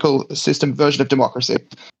political system version of democracy.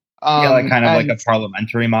 Like a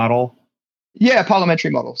parliamentary model. Yeah,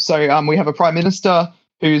 parliamentary model. So we have a prime minister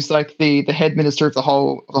who's like the head minister of the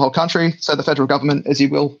whole country, so the federal government, as you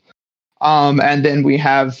will. And then we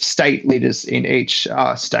have state leaders in each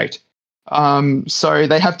state. So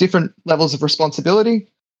they have different levels of responsibility.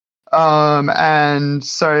 And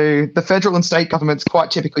so the federal and state governments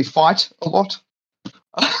quite typically fight a lot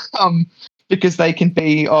because they can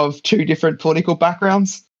be of two different political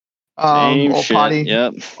backgrounds or party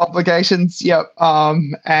obligations. Yep.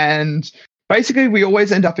 And basically, we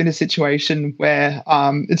always end up in a situation where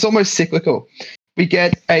it's almost cyclical. We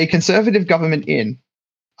get a conservative government in.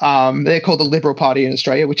 They're called the Liberal Party in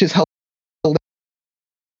Australia, which is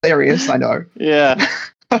hilarious, I know. Yeah.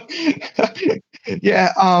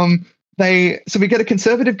 Yeah. So we get a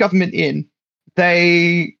conservative government in.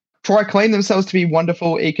 They claim themselves to be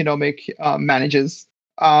wonderful economic managers.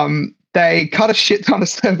 They cut a shit ton of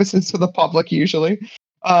services for the public usually.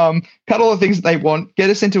 Cut all the things that they want, get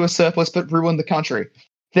us into a surplus, but ruin the country.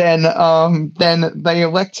 Then they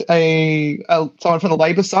elect someone from the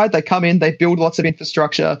Labor side. They come in, they build lots of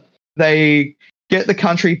infrastructure, they get the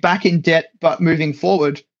country back in debt, but moving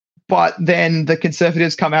forward. but then the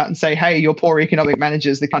Conservatives come out and say, hey, you're poor economic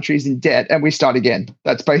managers, the country's in debt, and we start again.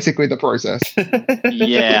 That's basically the process.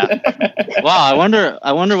 Yeah. Wow,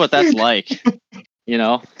 I wonder what that's like. You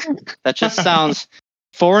know? That just sounds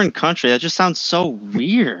foreign country. That just sounds so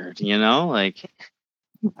weird, you know? Like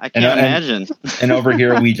I can't imagine. And over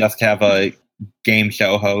here we just have a game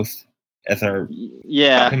show host as our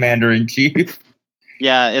commander in chief.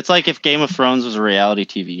 Yeah, it's like if Game of Thrones was a reality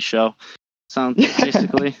TV show. Sounds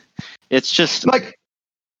basically. It's just like,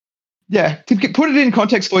 yeah, to put it in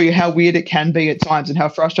context for you, how weird it can be at times and how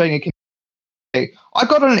frustrating it can be. I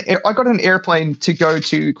got an airplane to go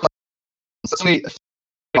to.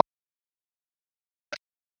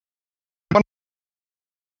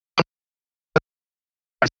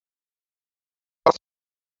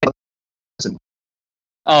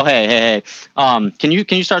 Oh, hey. Can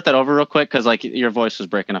you start that over real quick? Because like your voice was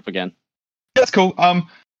breaking up again. That's cool.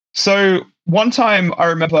 So one time I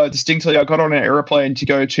remember distinctly, I got on an airplane to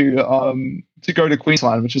go to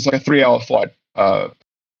Queensland, which is like a 3-hour flight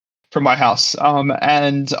from my house.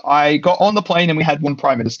 And I got on the plane and we had one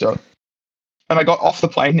prime minister, and I got off the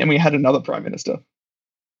plane and we had another prime minister.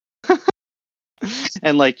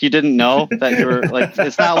 And like you didn't know that you were like,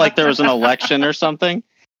 it's not like there was an election or something.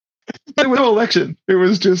 There was no election. It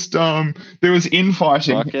was just there was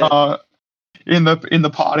infighting in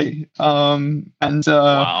the party.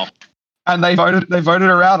 Wow. And they voted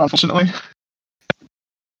her out, unfortunately.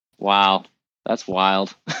 Wow. That's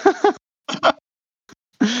wild.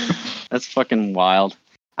 That's fucking wild.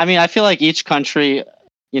 I mean, I feel like each country,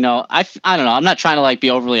 you know, I don't know. I'm not trying to like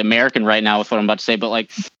be overly American right now with what I'm about to say, but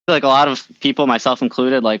like, I feel like a lot of people, myself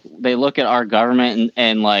included, like they look at our government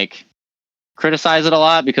and like criticize it a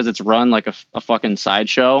lot because it's run like a fucking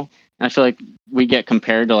sideshow. And I feel like we get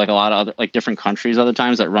compared to like a lot of other like different countries other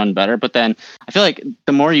times that run better. But then I feel like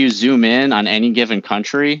the more you zoom in on any given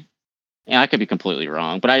country, and I could be completely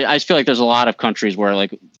wrong, but I just feel like there's a lot of countries where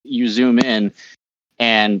like you zoom in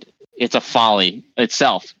and it's a folly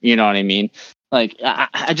itself. You know what I mean? Like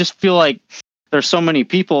I just feel like there's so many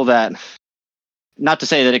people that, not to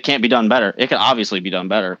say that it can't be done better. It can obviously be done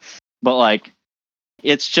better, but like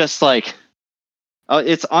it's just like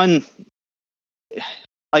it's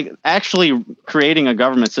like actually creating a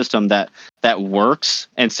government system that works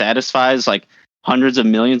and satisfies like hundreds of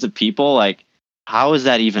millions of people. Like, how is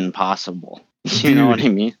that even possible? You know what I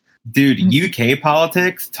mean? Dude, UK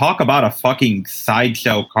politics, talk about a fucking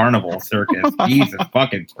sideshow carnival circus. Jesus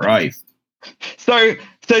fucking Christ. So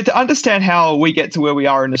to understand how we get to where we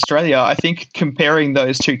are in Australia, I think comparing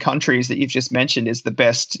those two countries that you've just mentioned is the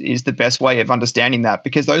best way of understanding that,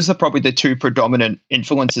 because those are probably the two predominant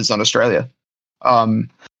influences on Australia.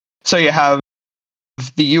 So you have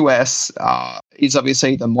the US is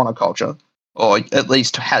obviously the monoculture, or at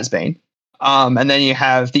least has been. And then you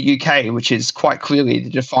have the UK, which is quite clearly the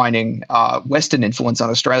defining Western influence on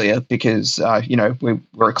Australia because,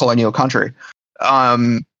 we're a colonial country.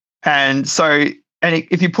 And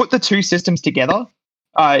if you put the two systems together,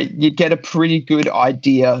 you'd get a pretty good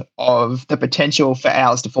idea of the potential for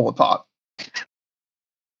ours to fall apart.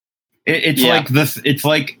 It's like this. It's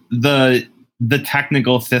like the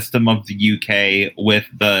technical system of the UK with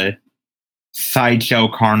the sideshow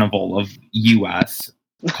carnival of US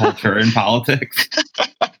culture and politics.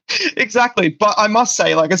 Exactly. But I must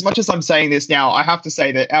say, like, as much as I'm saying this now, I have to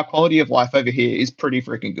say that our quality of life over here is pretty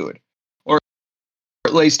freaking good. Or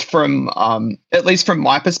at least from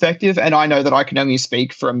my perspective. And I know that I can only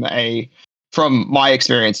speak from my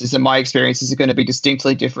experiences, and my experiences are going to be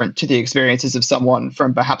distinctly different to the experiences of someone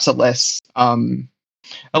from perhaps a less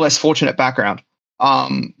fortunate background.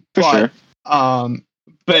 But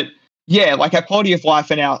yeah, like our quality of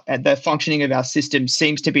life and the functioning of our system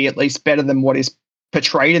seems to be at least better than what is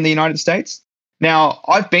portrayed in the United States. Now,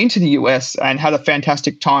 I've been to the US and had a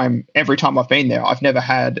fantastic time every time I've been there. I've never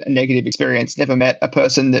had a negative experience, never met a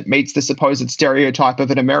person that meets the supposed stereotype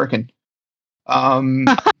of an American.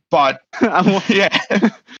 But yeah,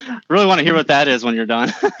 really want to hear what that is when you're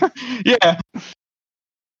done. Yeah.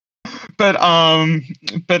 But I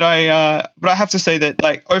have to say that,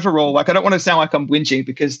 like, overall, like, I don't want to sound like I'm whinging,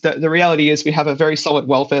 because the reality is we have a very solid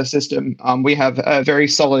welfare system. We have a very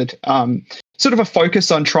solid sort of a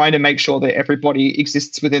focus on trying to make sure that everybody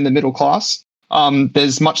exists within the middle class.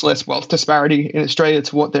 There's much less wealth disparity in Australia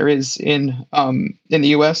to what there is in the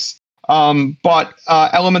US. But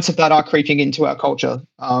elements of that are creeping into our culture,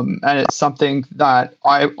 and it's something that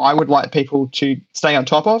I would like people to stay on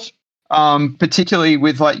top of. Particularly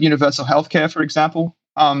with like universal healthcare, for example.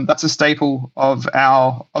 That's a staple of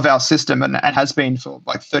our system and has been for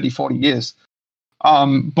like 30, 40 years.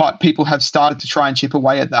 But people have started to try and chip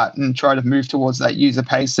away at that and try to move towards that user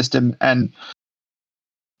pay system. And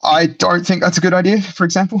I don't think that's a good idea, for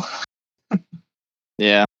example.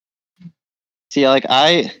 Yeah. See, like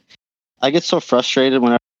I get so frustrated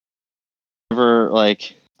whenever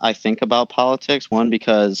like I think about politics. One,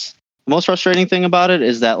 because the most frustrating thing about it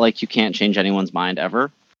is that like you can't change anyone's mind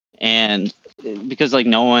ever, and because like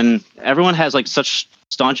everyone has like such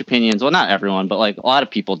staunch opinions. Well, not everyone, but like a lot of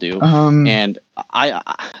people do. And I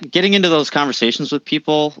getting into those conversations with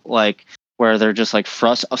people like where they're just like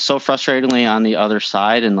so frustratingly on the other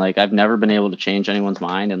side, and like I've never been able to change anyone's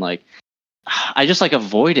mind, and like I just like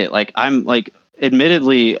avoid it. Like I'm like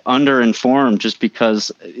admittedly underinformed just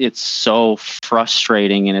because it's so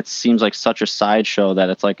frustrating and it seems like such a sideshow that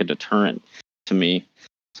it's like a deterrent to me.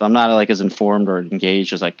 So I'm not like as informed or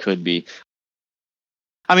engaged as I could be.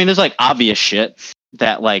 I mean, there's like obvious shit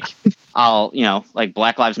that like like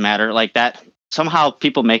Black Lives Matter, like that. Somehow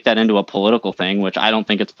people make that into a political thing, which I don't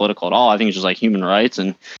think it's political at all. I think it's just like human rights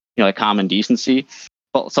and like common decency.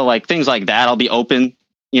 But so like things like that, I'll be open,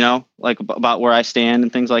 like about where I stand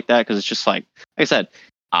and things like that, because it's just like I said,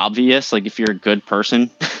 obvious. Like if you're a good person,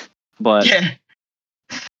 but Yeah.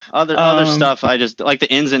 other stuff, I just like the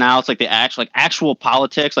ins and outs, like the actual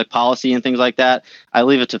politics, like policy and things like that. I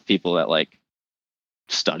leave it to people that like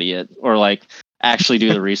study it or like actually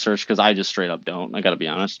do the research, because I just straight up don't. I got to be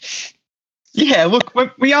honest. Yeah, look,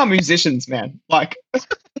 we are musicians, man. Like,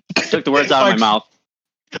 took the words out of my mouth.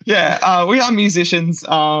 Yeah, we are musicians.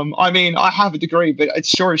 I mean, I have a degree, but it's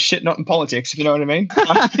sure as shit not in politics, if you know what I mean.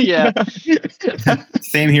 Yeah.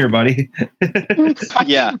 Same here, buddy.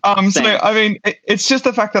 Yeah. So I mean, it's just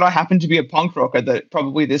the fact that I happen to be a punk rocker that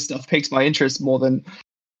probably this stuff piques my interest more than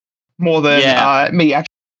me actually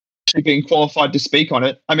being qualified to speak on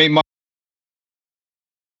it. I mean, my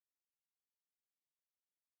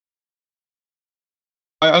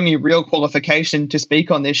only real qualification to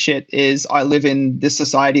speak on this shit is I live in this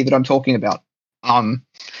society that I'm talking about.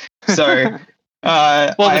 So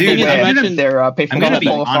well, there are people I'm gonna that be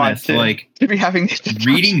qualified honest, to be having this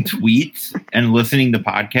reading tweets and listening to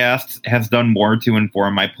podcasts has done more to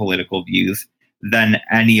inform my political views than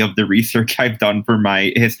any of the research I've done for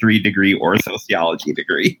my history degree or sociology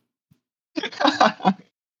degree.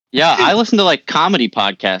 Yeah, I listen to like comedy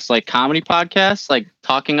podcasts, like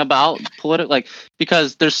talking about political, like,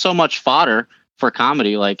 because there's so much fodder for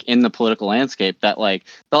comedy, like in the political landscape, that like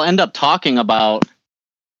they'll end up talking about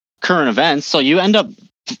current events. So you end up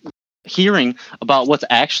hearing about what's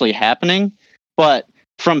actually happening, but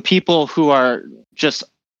from people who are just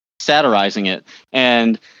satirizing it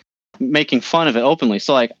and making fun of it openly.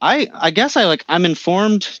 So like, I guess I'm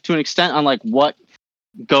informed to an extent on like what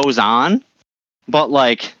goes on, but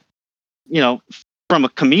like, from a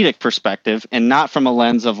comedic perspective and not from a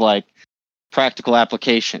lens of like practical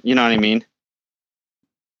application. You know what I mean?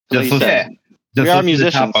 Just listen to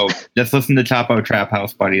Chapo Trap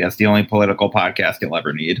House, buddy. That's the only political podcast you'll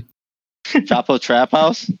ever need. Chapo Trap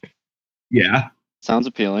House? Yeah. Sounds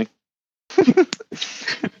appealing.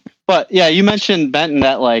 But yeah, you mentioned, Benton,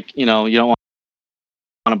 that like, you don't want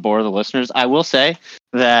to bore the listeners. I will say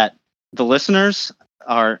that the listeners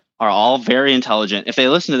are all very intelligent. If they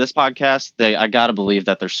listen to this podcast, I gotta believe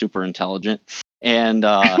that they're super intelligent, and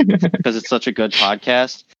because it's such a good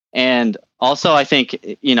podcast. And also, I think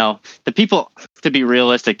the people, to be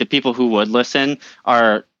realistic, the people who would listen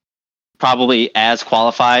are probably as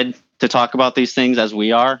qualified to talk about these things as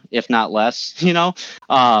we are, if not less. So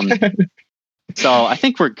I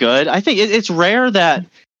think we're good. I think it's rare that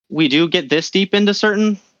we do get this deep into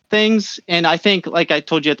certain things, and I think, like I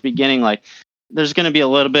told you at the beginning, like, there's going to be a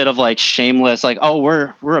little bit of like shameless, like, oh,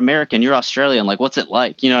 we're American, you're Australian, like, what's it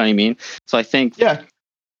like? You know what I mean? So I think that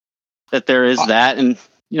there is that, and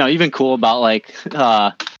even cool about like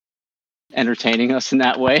entertaining us in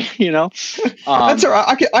that way. That's all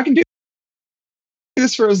right. I can do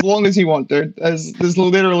this for as long as you want, dude. There's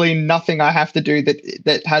literally nothing I have to do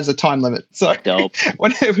that has a time limit. So dope.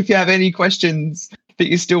 If you have any questions that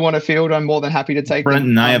you still want to field, I'm more than happy to take Brent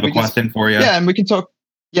them. and I have a question for you. Yeah, and we can talk.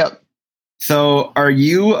 Yep. So, are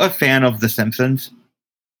you a fan of The Simpsons?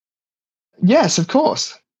 Yes, of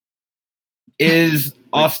course. Is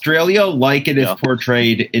Australia like it is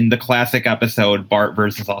portrayed in the classic episode Bart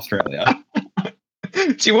versus Australia?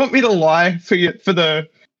 Do you want me to lie for your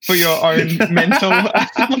own mental?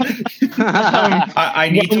 I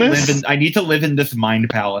need to live in this mind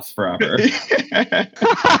palace forever.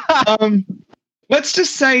 Let's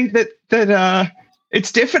just say that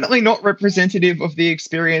it's definitely not representative of the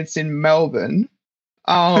experience in Melbourne.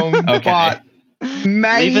 Okay. But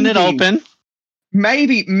maybe, leaving it open.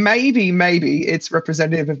 maybe it's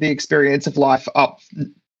representative of the experience of life up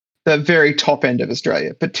the very top end of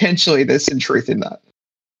Australia. Potentially, there's some truth in that.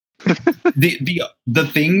 The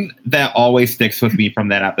thing that always sticks with me from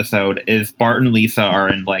that episode is Bart and Lisa are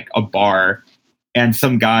in like a bar, and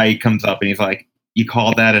some guy comes up and he's like, "You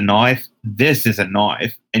call that a knife? This is a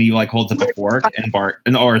knife." And he like holds up a fork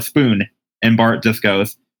or a spoon, and Bart just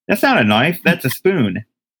goes, "That's not a knife. That's a spoon."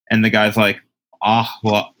 And the guy's like,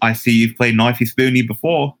 well, I see you've played knifey spoony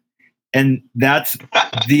before. And that's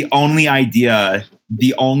the only idea.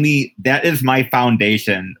 That is my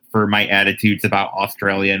foundation for my attitudes about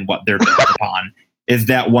Australia and what they're based upon, is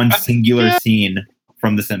that one singular scene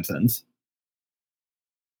from The Simpsons.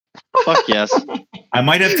 Fuck yes. I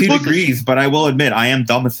might have 2 degrees, but I will admit I am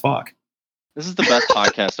dumb as fuck. This is the best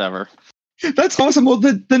podcast ever. That's awesome. Well,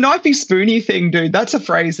 the knifey spoony thing, dude, that's a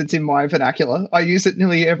phrase that's in my vernacular. I use it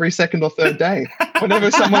nearly every second or third day. Whenever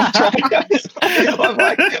someone's trying I'm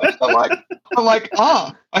like,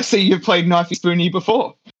 I see you've played knifey spoony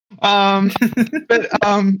before. But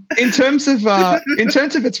in terms of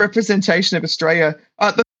its representation of Australia,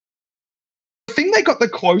 the thing they got the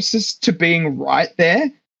closest to being right there,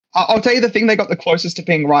 I'll tell you the thing they got the closest to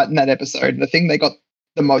being right in that episode, and the thing they got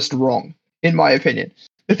the most wrong, in my opinion.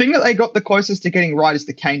 The thing that they got the closest to getting right is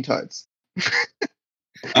the cane toads.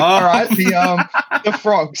 All right, the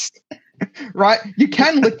frogs. Right, you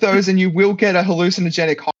can lick those, and you will get a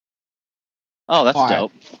hallucinogenic high. Oh, that's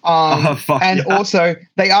dope. Also,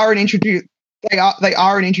 they are an introduced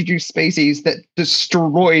species that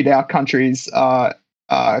destroyed our country's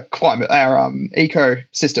climate, our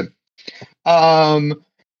ecosystem.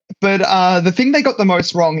 But the thing they got the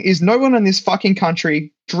most wrong is no one in this fucking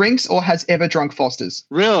country drinks or has ever drunk Foster's.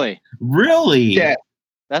 Really? Yeah.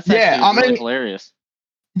 That's actually really hilarious.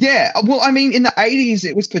 Yeah. Well, I mean, in the 80s,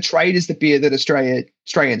 it was portrayed as the beer that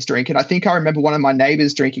Australians drink. And I think I remember one of my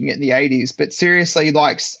neighbors drinking it in the 80s. But seriously,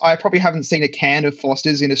 like, I probably haven't seen a can of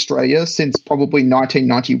Foster's in Australia since probably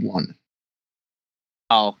 1991.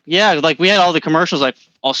 Oh, yeah. Like, we had all the commercials, like,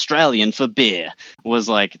 Australian for beer was,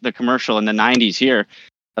 like, the commercial in the 90s here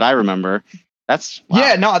that I remember. That's... Wow.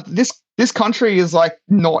 Yeah, no, this country is, like,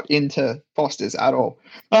 not into Foster's at all.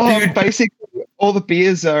 Basically, all the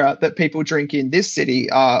beers that people drink in this city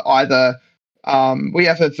are either we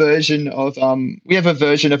have a version of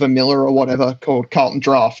a Miller or whatever called Carlton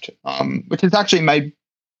Draft, which is actually made.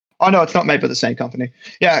 Oh no, it's not made by the same company.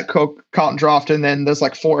 Yeah, called Carlton Draft, and then there's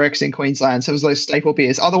like 4X in Queensland, so there's those staple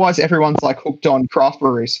beers. Otherwise, everyone's like hooked on craft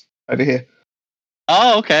breweries over here.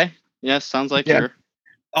 Oh, okay. Yeah, sounds like you're.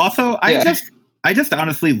 Also, I just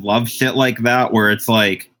honestly love shit like that, where it's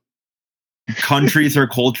like countries or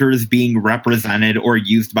cultures being represented or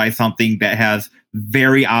used by something that has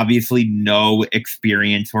very obviously no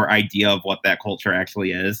experience or idea of what that culture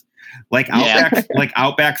actually is. Like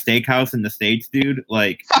Outback Steakhouse in the States, dude.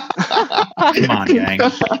 Like, come on, gang.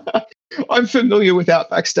 I'm familiar with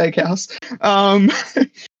Outback Steakhouse.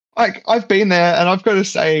 Like, I've been there, and I've got to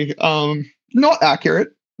say, not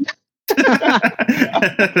accurate.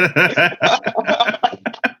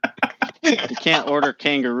 You can't order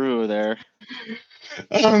kangaroo there.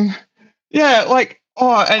 Yeah, like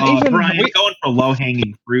even Brian going for low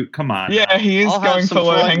hanging fruit. Come on. Yeah, he is going for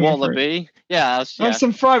low hanging fruit. Yeah,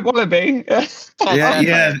 some fried wallaby.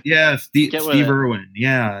 Yeah. Steve Irwin.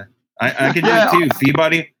 Yeah, I can do it too. See,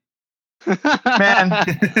 buddy. Man.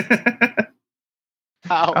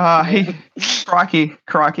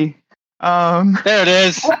 Crikey. There it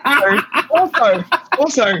is.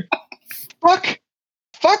 Also, fuck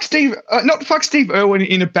Steve. Not fuck Steve Irwin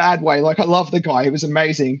in a bad way. Like, I love the guy; he was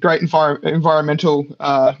amazing, great environmental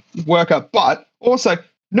worker. But also,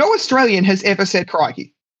 no Australian has ever said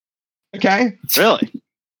crikey. Okay. Really?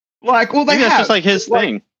 Like, well, that's just like his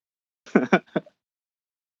thing.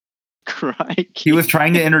 Crikey. He was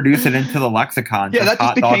trying to introduce it into the lexicon. Yeah, that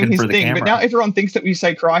just became his thing. But now everyone thinks that we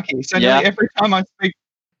say crikey. So nearly every time I speak.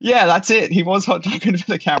 Yeah, that's it. He was hot dogging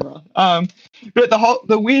for the camera. But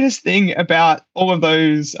the weirdest thing about all of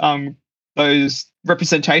those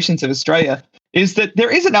representations of Australia is that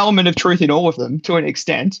there is an element of truth in all of them to an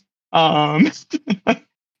extent.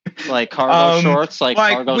 Like cargo shorts, like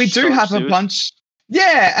cargo we do have suits. A bunch.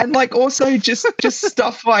 Yeah, and like also just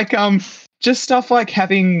stuff like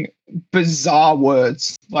having bizarre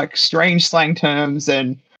words, like strange slang terms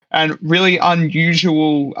and really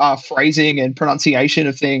unusual phrasing and pronunciation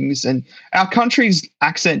of things. And our country's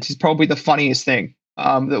accent is probably the funniest thing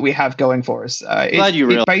that we have going for us. Glad you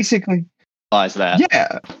realize basically that.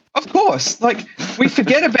 Yeah, of course. Like, we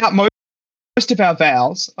forget about most of our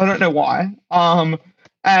vowels. I don't know why.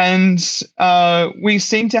 And we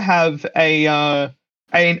seem to have a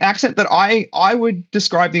an accent that I would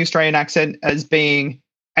describe the Australian accent as being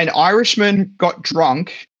an Irishman got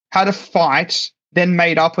drunk, had a fight, then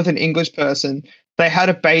made up with an English person. They had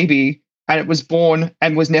a baby, and it was born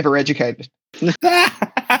and was never educated. You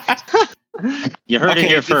heard it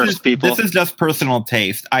here first, people. This is just personal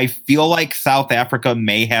taste. I feel like South Africa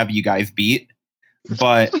may have you guys beat,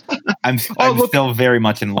 but I'm still very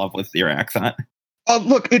much in love with your accent. Oh,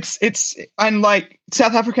 look, it's and like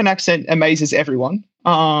South African accent amazes everyone.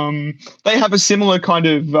 They have a similar kind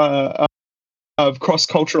of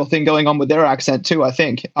cross-cultural thing going on with their accent too, I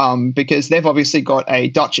think, because they've obviously got a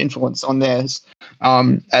Dutch influence on theirs,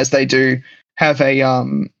 as they do have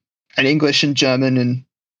an English and German and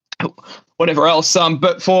whatever else.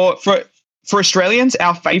 But for Australians,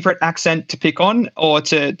 our favourite accent to pick on, or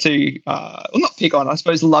to well, not pick on, I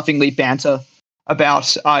suppose, lovingly banter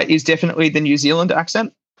about, is definitely the New Zealand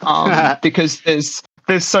accent, because there's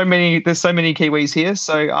so many Kiwis here.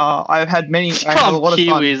 So I had a lot of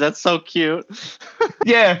fun. Kiwis, that's so cute.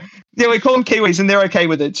 yeah, we call them Kiwis, and they're okay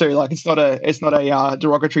with it too. Like it's not a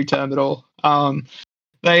derogatory term at all. So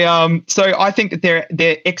I think that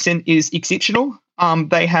their accent is exceptional.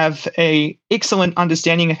 They have a excellent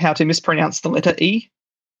understanding of how to mispronounce the letter E.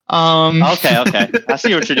 Okay, I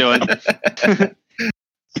see what you're doing.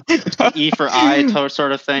 E for I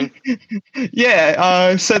sort of thing.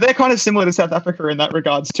 Yeah, so they're kind of similar to South Africa in that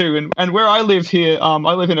regards too. And where I live here,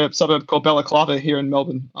 I live in a suburb called Balaclava here in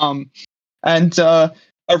Melbourne. And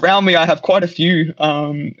around me, I have quite a few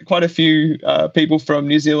people from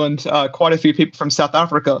New Zealand, quite a few people from South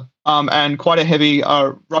Africa, and quite a heavy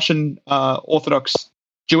Russian Orthodox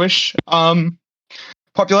Jewish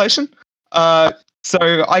population.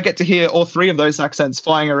 So I get to hear all three of those accents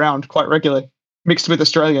flying around quite regularly, mixed with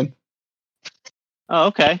Australian. Oh,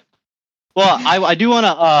 okay. Well, I do want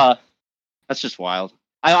to. That's just wild.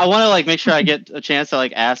 I want to like make sure I get a chance to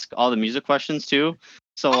like ask all the music questions too.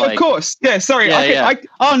 So like, of course, yeah. Sorry, yeah.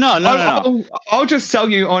 No. I'll just tell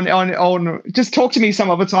you on. Just talk to me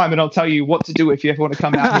some other time, and I'll tell you what to do if you ever want to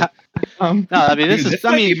come out here. No, I mean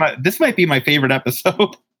this might be my favorite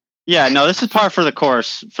episode. Yeah, no, this is par for the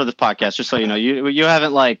course for this podcast. Just so you know, you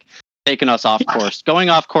haven't like taken us off course. Going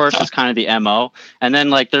off course is kind of the MO, and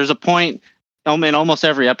then like there's a point in almost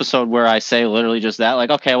every episode where I say literally just that.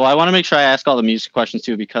 Like, okay, well, I want to make sure I ask all the music questions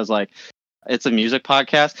too, because like it's a music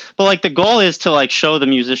podcast. But like the goal is to like show the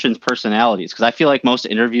musicians' personalities, because I feel like most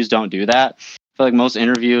interviews don't do that. I feel like most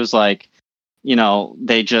interviews, like, you know,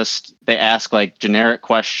 they ask like generic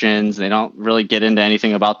questions. They don't really get into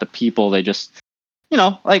anything about the people. They just, you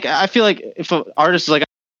know, like I feel like if an artist is like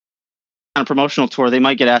on a promotional tour, they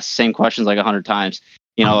might get asked the same questions like 100 times,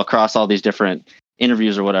 you know, across all these different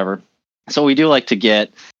interviews or whatever. So we do like to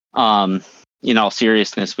get, you know,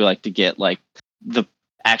 seriousness. We like to get like the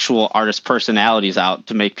actual artist personalities out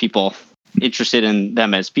to make people interested in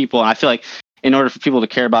them as people. And I feel like in order for people to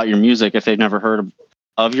care about your music, if they've never heard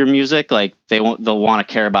of your music, like they'll want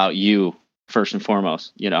to care about you first and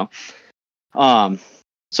foremost, you know?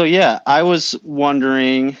 So yeah, I was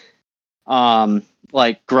wondering,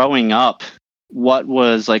 like growing up, what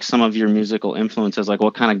was like some of your musical influences? Like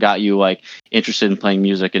what kind of got you like interested in playing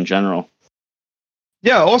music in general?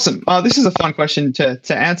 Yeah, awesome. This is a fun question to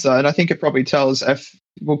answer, and I think it probably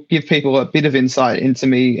will give people a bit of insight into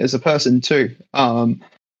me as a person too.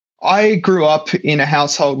 I grew up in a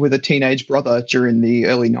household with a teenage brother during the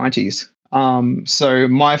early 90s. So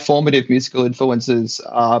my formative musical influences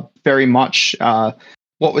are very much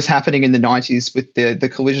what was happening in the 90s with the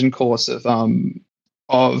collision course of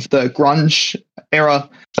the grunge era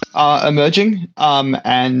emerging,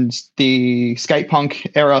 and the skate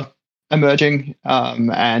punk era emerging,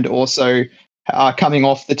 and also coming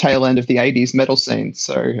off the tail end of the 80s metal scene.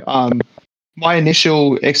 So my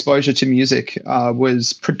initial exposure to music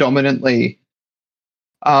was predominantly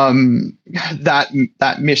that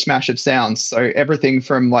mishmash of sounds. So everything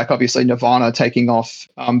from like obviously Nirvana taking off,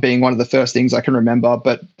 being one of the first things I can remember,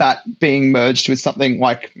 but that being merged with something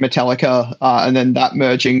like Metallica, and then that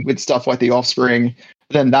merging with stuff like The Offspring,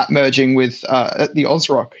 then that merging with the Oz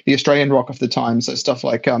rock, the Australian rock of the time. So stuff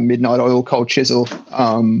like Midnight Oil, Cold Chisel,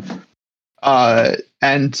 and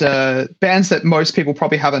bands that most people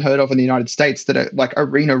probably haven't heard of in the United States that are like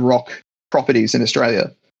arena rock properties in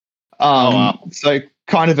Australia. Wow. So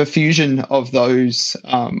kind of a fusion of those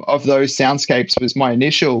soundscapes was my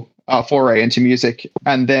initial foray into music.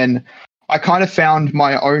 And then I kind of found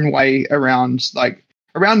my own way around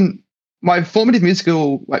my formative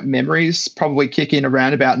musical like memories probably kick in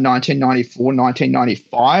around about 1994,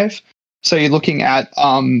 1995. So you're looking at,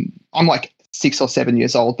 I'm like 6 or 7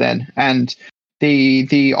 years old then. And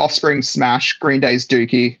the Offspring smash, Green Day's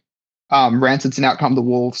Dookie, Rancid's and Out Come the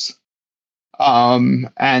Wolves. And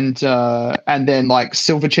then like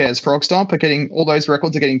Silverchair's Frog Stomp all those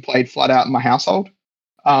records are getting played flat out in my household.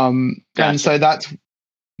 And so that's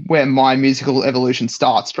where my musical evolution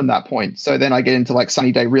starts from that point. So then I get into like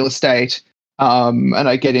Sunny Day Real Estate, and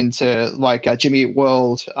I get into like Jimmy Eat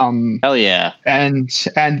World. Hell yeah. And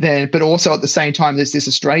then, but also at the same time, there's this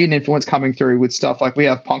Australian influence coming through with stuff like we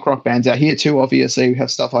have punk rock bands out here too. Obviously, we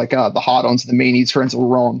have stuff like the Hard-Ons, the Meanies, Friends All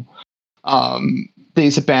Wrong.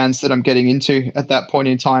 These are bands that I'm getting into at that point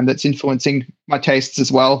in time that's influencing my tastes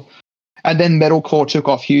as well. And then metalcore took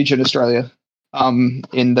off huge in Australia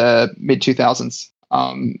in the mid 2000s.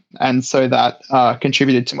 And so that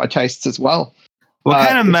contributed to my tastes as well. What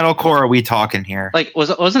kind of metalcore are we talking here? Like,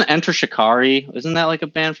 wasn't Enter Shikari? Isn't that like a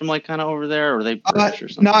band from like kind of over there? Or are they British or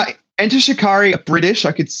something? No, Enter Shikari are British.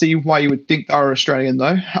 I could see why you would think they were Australian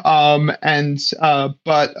though.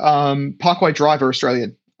 But Parkway Drive are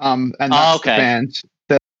Australian. And that's the band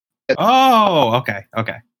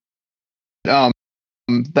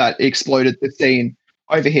that exploded the scene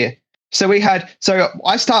over here. So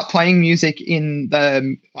I start playing music in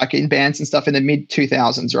bands and stuff in the mid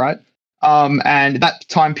 2000s, right? And that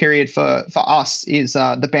time period for us is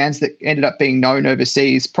the bands that ended up being known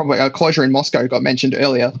overseas. Probably Closure in Moscow got mentioned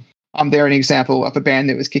earlier. They're an example of a band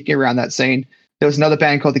that was kicking around that scene. There was another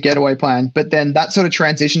band called the Getaway Plan, but then that sort of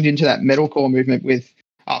transitioned into that metalcore movement with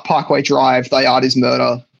Parkway Drive, Thy Art Is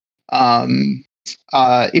Murder, In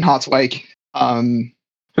Heart's Wake. Who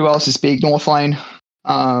else is big? Northlane.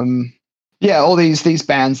 All these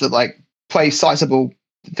bands that like play sizable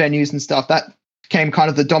venues and stuff. That became kind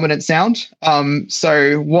of the dominant sound.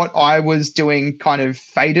 So what I was doing kind of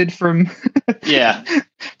faded from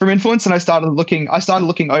from influence, and I started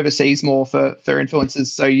looking overseas more for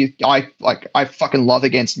influences. So I fucking love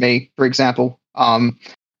Against Me, for example.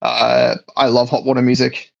 I love Hot Water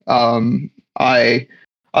Music. I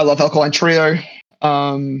love Alkaline Trio.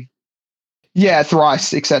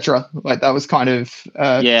 Thrice, etc. Like that was kind of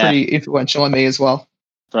pretty influential on me as well.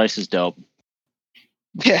 Thrice is dope.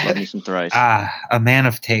 Yeah, love me some Thrice. A man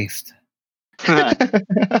of taste.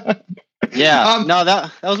 That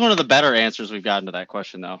was one of the better answers we've gotten to that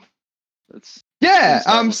question, though. So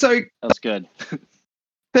that was good.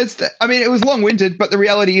 It was long-winded, but the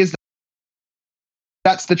reality is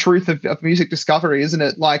that's the truth of music discovery, isn't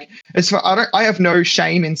it? Like, I have no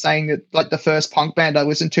shame in saying that like the first punk band I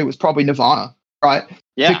listened to was probably Nirvana, right?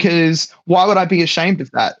 Yeah. Because why would I be ashamed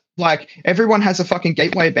of that? Like, everyone has a fucking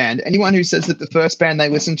gateway band. Anyone who says that the first band they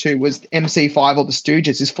listened to was MC5 or the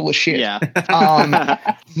Stooges is full of shit. Yeah.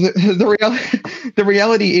 The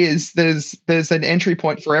reality is there's an entry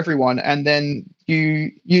point for everyone, and then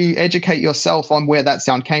you educate yourself on where that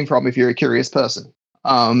sound came from if you're a curious person.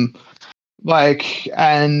 As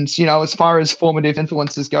far as formative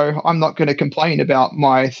influences go, I'm not going to complain about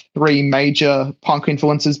my three major punk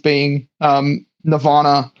influences being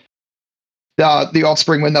Nirvana, The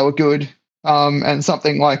Offspring when they were good, and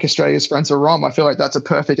something like Australia's Friends Are Wrong. I feel like that's a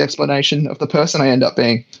perfect explanation of the person I end up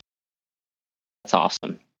being. That's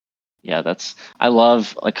awesome. Yeah, I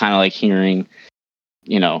love hearing,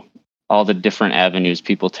 all the different avenues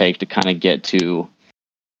people take to kind of get to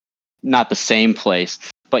not the same place.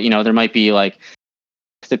 But, there might be like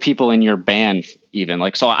the people in your band even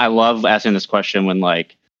like, so I love asking this question when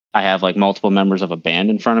like I have like multiple members of a band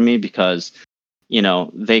in front of me because,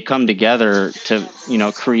 they come together to,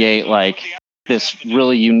 create like this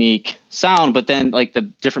really unique sound. But then like the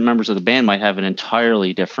different members of the band might have an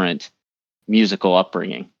entirely different musical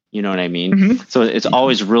upbringing. You know what I mean? Mm-hmm. So it's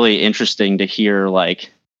always really interesting to hear like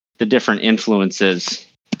the different influences.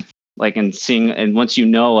 Like, and seeing, and once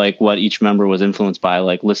like what each member was influenced by,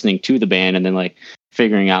 like listening to the band and then like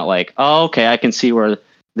figuring out like, oh, okay, I can see where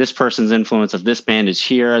this person's influence of this band is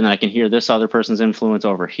here. And then I can hear this other person's influence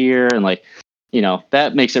over here. And like,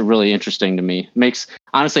 that makes it really interesting to me. It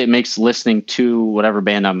makes listening to whatever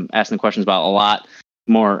band I'm asking questions about a lot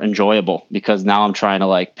more enjoyable because now I'm trying to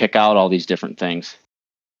like pick out all these different things.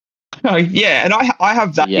 Oh, yeah, and I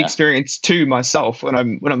have that experience too myself when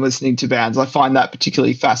I'm listening to bands. I find that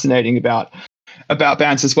particularly fascinating about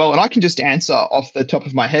bands as well. And I can just answer off the top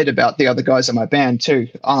of my head about the other guys in my band too.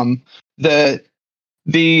 The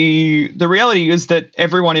reality is that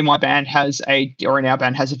everyone in my band in our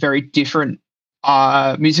band has a very different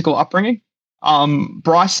musical upbringing.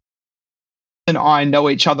 Bryce and I know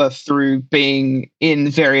each other through being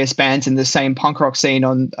in various bands in the same punk rock scene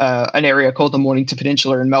on an area called the Mornington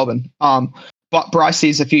Peninsula in Melbourne. But Bryce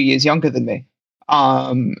is a few years younger than me.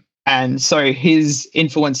 And so his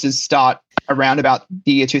influences start around about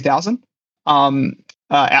the year 2000,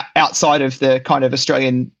 outside of the kind of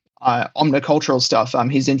Australian omnicultural stuff.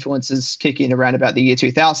 His influences kick in around about the year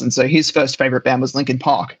 2000. So his first favorite band was Linkin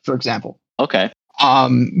Park, for example. Okay.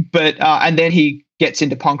 But and then he gets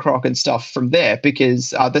into punk rock and stuff from there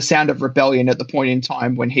because the sound of rebellion at the point in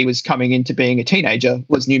time when he was coming into being a teenager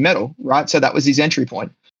was new metal, right? So that was his entry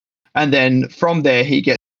point. And then from there he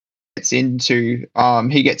gets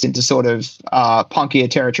into sort of punkier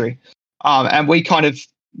territory. And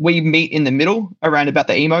we meet in the middle around about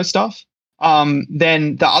the emo stuff.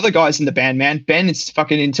 Then the other guys in the band, man, Ben is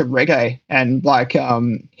fucking into reggae and like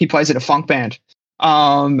he plays in a funk band.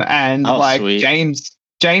 Sweet.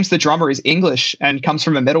 James, the drummer, is English and comes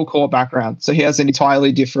from a metalcore background, so he has an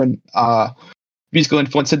entirely different musical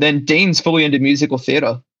influence. And then Dean's fully into musical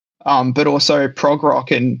theater, but also prog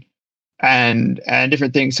rock and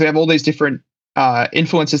different things. So we have all these different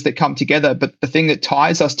influences that come together. But the thing that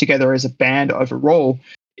ties us together as a band overall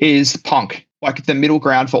is punk. Like the middle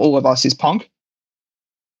ground for all of us is punk.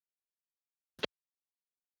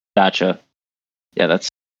 Gotcha. Yeah,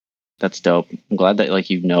 that's dope. I'm glad that like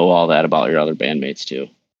you know all that about your other bandmates too.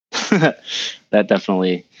 That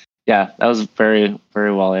definitely, yeah, that was very,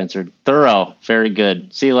 very well answered. Thorough, very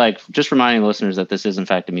good. See, like just reminding listeners that this is in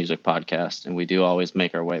fact a music podcast, and we do always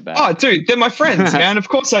make our way back. Oh, dude, they're my friends, man. Of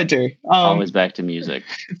course I do. Always back to music.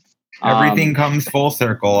 Everything comes full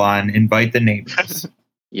circle on Invite the Neighbors.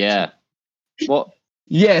 Yeah. Well,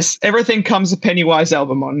 yes, everything comes a Pennywise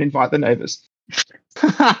album on Invite the Neighbors.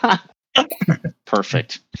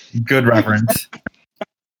 perfect. Good reference.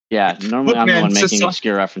 Yeah, normally Look, I'm man, the one making soci-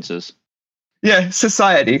 obscure references. Yeah,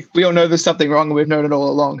 society. We all know there's something wrong and we've known it all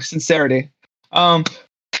along. Sincerity. End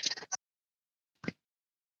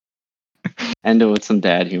it with some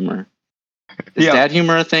dad humor. Is dad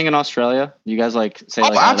humor a thing in Australia? You guys like say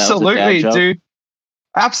like, that was a dad absolutely, joke? dude.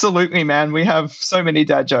 Absolutely, man. We have so many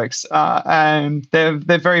dad jokes, and they're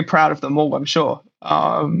very proud of them all, I'm sure.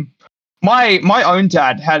 My own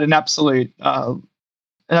dad had an absolute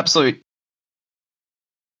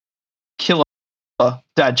killer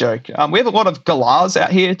dad joke. We have a lot of galahs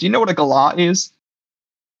out here. Do you know what a galah is?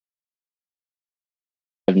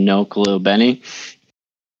 I have no clue, Benny.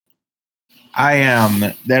 I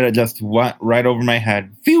am. That just went right over my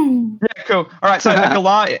head. Phew. Yeah, cool. All right, so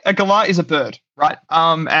a galah is a bird, right?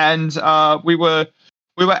 And we were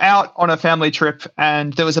out on a family trip,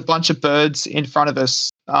 and there was a bunch of birds in front of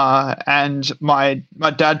us. And my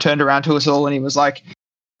dad turned around to us all, and he was like,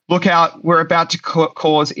 "Look out! We're about to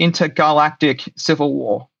cause intergalactic civil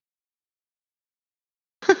war."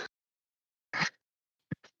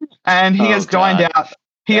 And he has dined out.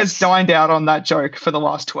 He has dined out on that joke for the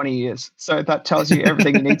last 20 years. So that tells you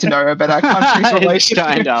everything you need to know about our country's relationship.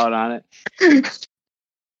 Dined out on it.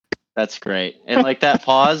 That's great. And like that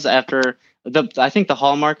pause after I think the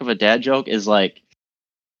hallmark of a dad joke is like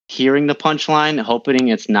hearing the punchline, hoping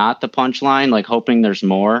it's not the punchline, like hoping there's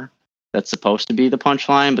more that's supposed to be the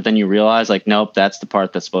punchline, but then you realize like, nope, that's the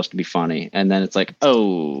part that's supposed to be funny. And then it's like,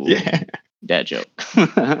 oh, Yeah. Dad joke.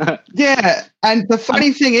 Yeah, and the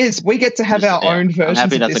funny thing is, we get to have our own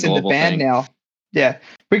versions of this in the band now. Yeah,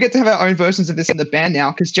 we get to have our own versions of this in the band now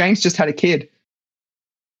because James just had a kid.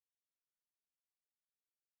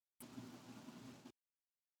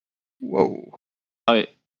 Whoa. Oh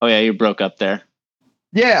yeah, you broke up there.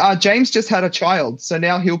 Yeah, James just had a child, so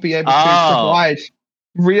now he'll be able to provide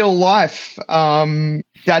real life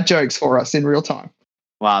dad jokes for us in real time.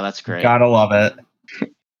 Wow, that's great. Gotta love it.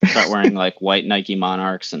 Start wearing like white Nike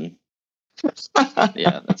Monarchs and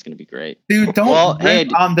yeah, that's gonna be great. Dude, don't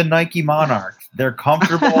rip on the Nike Monarchs. They're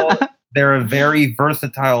comfortable. They're a very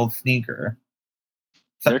versatile sneaker.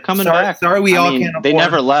 They're coming back. Sorry, we all can't afford they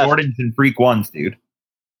never left. Jordans and Freak Ones, dude.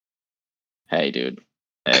 Hey, dude.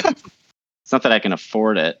 Hey. It's not that I can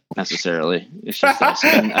afford it necessarily. It's just that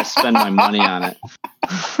I spend my money on it.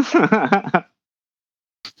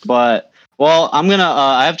 But well, I'm gonna.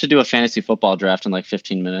 I have to do a fantasy football draft in like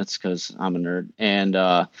 15 minutes because I'm a nerd, and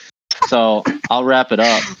so I'll wrap it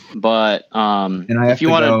up. But and I have if you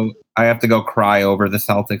want I have to go cry over the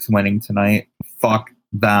Celtics winning tonight. Fuck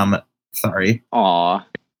them. Sorry. Aw.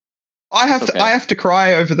 I have to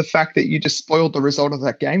cry over the fact that you just spoiled the result of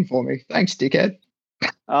that game for me. Thanks, dickhead.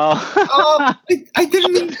 Oh, I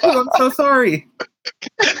didn't mean to. I'm so sorry.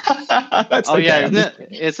 That's okay. Yeah, isn't it?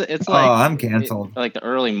 It's like I'm canceled. Like the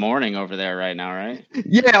early morning over there right now, right?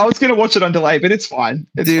 Yeah, I was gonna watch it on delay, but it's fine.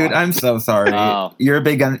 Dude, I'm so sorry. Oh. You're an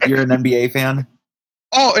NBA fan?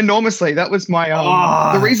 Oh, enormously. That was my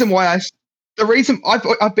the reason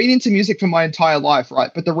I've been into music for my entire life,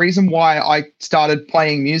 right? But the reason why I started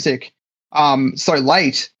playing music so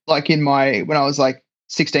late, like when I was like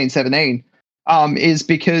 16, 17, is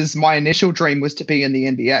because my initial dream was to be in the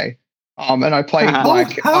NBA. And I played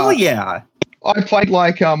yeah. I played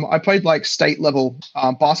like state level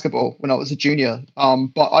basketball when I was a junior.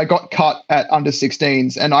 But I got cut at under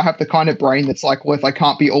 16s, and I have the kind of brain that's like, well, if I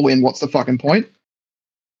can't be all in, what's the fucking point?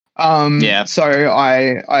 Yeah. So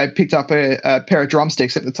I picked up a pair of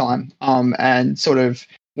drumsticks at the time, and sort of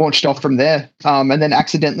launched off from there, and then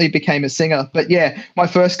accidentally became a singer. But yeah, my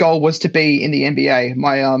first goal was to be in the NBA.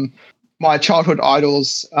 My childhood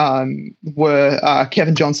idols were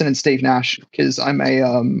Kevin Johnson and Steve Nash, because I'm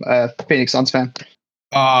a Phoenix Suns fan.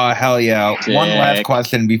 Oh, hell yeah. Sick. One last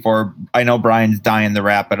question before, I know Brian's dying to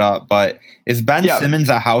wrap it up, but is Ben Simmons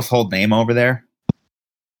a household name over there?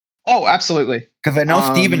 Oh, absolutely. Because I know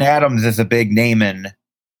Steven Adams is a big name in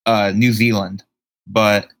New Zealand,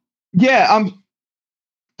 but... Yeah,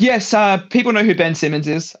 yes, people know who Ben Simmons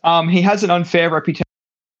is. He has an unfair reputation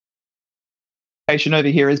over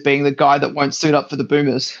here as being the guy that won't suit up for the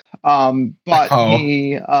Boomers. But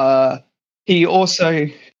he also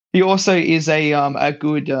is a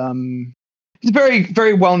good he's a very,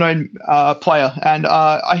 very well known player, and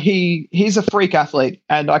he's a freak athlete,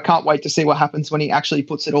 and I can't wait to see what happens when he actually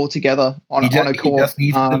puts it all together on a court. He just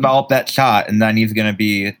needs to develop that shot, and then he's going to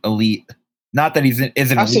be elite. Not that isn't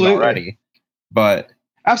elite already, but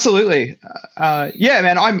absolutely, yeah,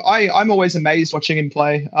 man. I'm always amazed watching him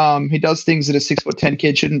play. He does things that a 6'10"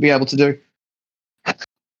 kid shouldn't be able to do.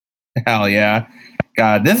 Hell yeah.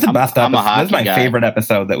 God, this is the best episode. This is my favorite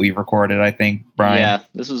episode that we've recorded, I think, Brian. Yeah,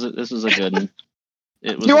 this was a good one.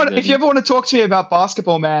 If you ever want to talk to me about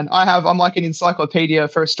basketball, man, I'm like an encyclopedia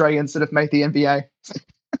for Australians that have made the NBA.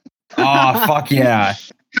 Oh, fuck yeah.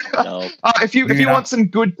 If you want some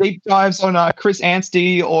good deep dives on Chris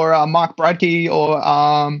Anstey or Mark Bradkey or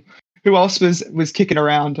who else was kicking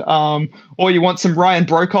around, or you want some Ryan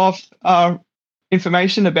Brokoff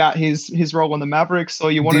information about his role on the Mavericks,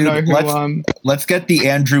 or you want to know who let's get the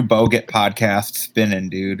Andrew Bogut podcast spinning,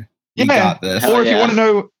 dude. You got this. Or if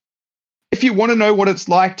you want to know what it's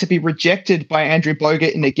like to be rejected by Andrew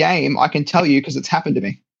Bogut in a game, I can tell you because it's happened to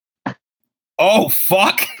me. Oh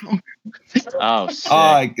fuck. Oh,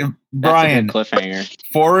 sick. Brian, cliffhanger.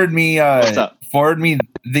 Forward me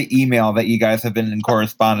the email that you guys have been in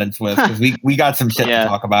correspondence with, because we got some shit to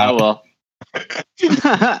talk about. I will.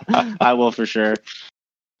 I will for sure.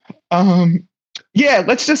 Yeah,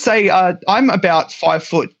 let's just say I'm about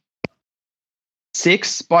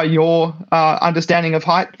 5'6" by your understanding of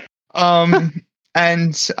height. So I'm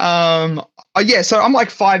like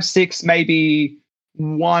 5'6", maybe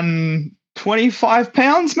 125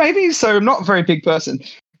 pounds, maybe. So I'm not a very big person,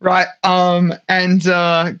 right?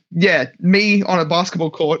 Me on a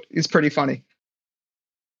basketball court is pretty funny.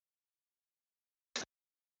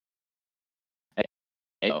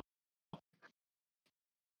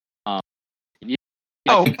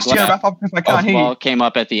 Just gonna wrap up because I can't hear you. Came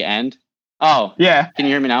up at the end. Oh, yeah. Can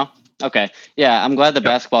you hear me now? Okay. Yeah, I'm glad the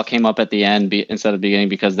basketball came up at the end instead of the beginning,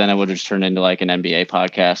 because then it would have just turned into like an NBA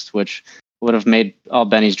podcast, which would have made all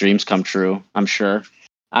Benny's dreams come true, I'm sure.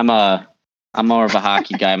 I'm more of a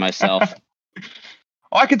hockey guy myself.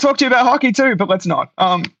 I could talk to you about hockey too, but let's not.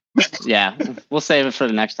 Yeah, we'll save it for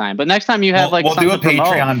the next time. But next time you have we'll do a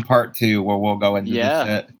Patreon part 2 where we'll go into this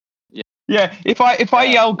shit. Yeah, if I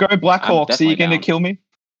yell "Go Blackhawks," are you going to kill me?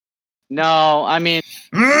 No, I mean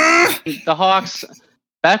the Hawks.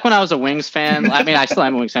 Back when I was a Wings fan, I mean I still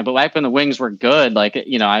am a Wings fan, but back when the Wings were good, like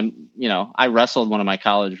I wrestled one of my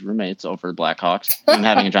college roommates over the Blackhawks. I'm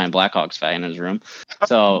having a giant Blackhawks fan in his room,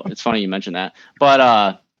 so it's funny you mentioned that.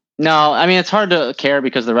 But no, I mean it's hard to care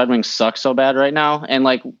because the Red Wings suck so bad right now, and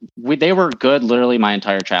like they were good literally my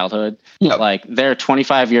entire childhood. Yep. Like their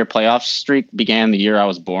 25-year playoff streak began the year I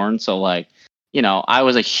was born, so like I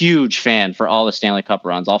was a huge fan for all the Stanley Cup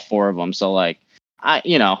runs, all 4 of them. So like I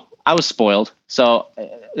was spoiled. So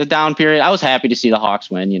the down period, I was happy to see the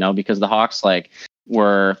Hawks win, because the Hawks like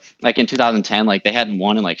were like in 2010, like they hadn't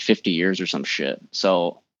won in like 50 years or some shit.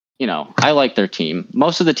 So I like their team.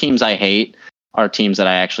 Most of the teams I hate are teams that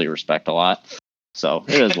I actually respect a lot. So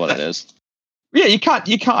it is what it is. Yeah, you can't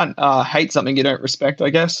hate something you don't respect, I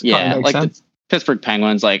guess. Yeah, like the Pittsburgh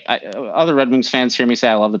Penguins. Like other Red Wings fans hear me say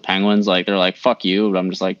I love the Penguins. Like they're like, fuck you. But I'm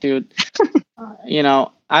just like, dude,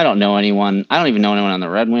 I don't know anyone. I don't even know anyone on the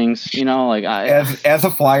Red Wings. As a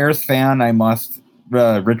Flyers fan, I must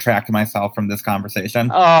retract myself from this conversation.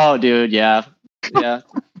 Oh, dude, yeah.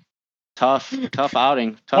 Tough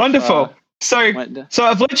outing. Wonderful. So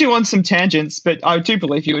I've led you on some tangents, but I do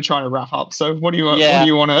believe you were trying to wrap up. So what do you want? Yeah. What do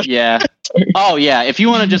you want to? Yeah. Oh yeah. If you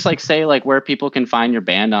want to just like say like where people can find your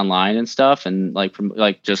band online and stuff, and like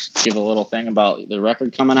just give a little thing about the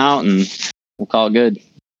record coming out, and we'll call it good.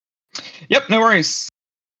 Yep. No worries.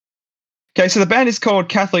 Okay, so the band is called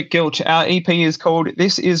Catholic Guilt. Our EP is called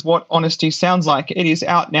This Is What Honesty Sounds Like. It is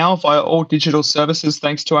out now via all digital services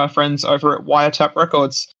thanks to our friends over at Wiretap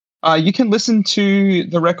Records. You can listen to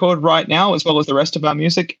the record right now, as well as the rest of our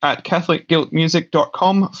music, at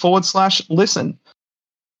catholicguiltmusic.com/listen.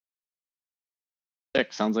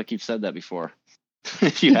 Sounds like you've said that before.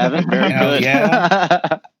 If you haven't, very good.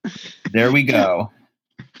 Yeah. There we go.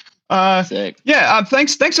 Sick. Yeah,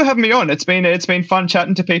 thanks for having me on. It's been fun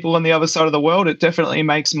chatting to people on the other side of the world. It definitely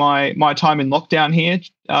makes my time in lockdown here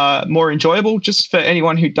more enjoyable. Just for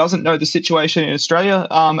anyone who doesn't know the situation in Australia,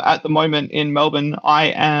 at the moment in Melbourne,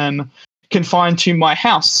 I am confined to my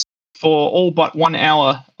house for all but 1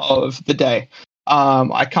 hour of the day.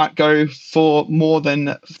 I can't go for more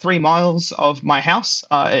than 3 miles of my house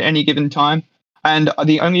at any given time. And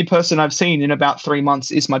the only person I've seen in about 3 months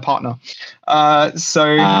is my partner.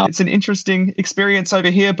 So It's an interesting experience over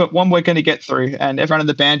here, but one we're going to get through. And everyone in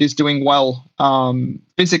the band is doing well,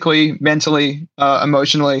 physically, mentally,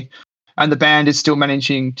 emotionally. And the band is still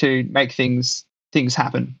managing to make things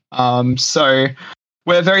happen. So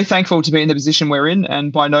we're very thankful to be in the position we're in,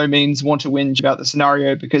 and by no means want to whinge about the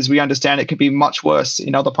scenario, because we understand it could be much worse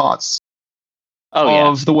in other parts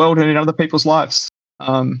of the world and in other people's lives.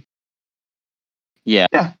 Yeah.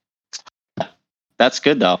 That's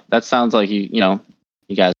good though. That sounds like you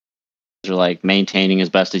guys are like maintaining as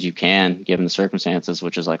best as you can given the circumstances,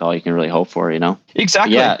 which is like all you can really hope for,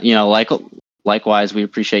 Exactly. Yeah, likewise, we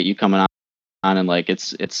appreciate you coming on, and like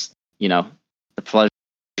it's the pleasure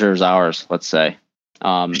is ours, let's say.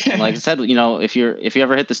 Like I said, if you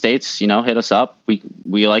ever hit the States, hit us up. We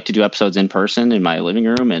like to do episodes in person in my living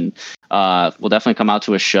room, and we'll definitely come out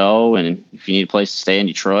to a show. And if you need a place to stay in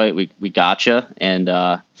Detroit, we gotcha. And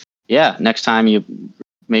next time you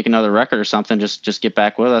make another record or something, just get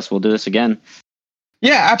back with us. We'll do this again.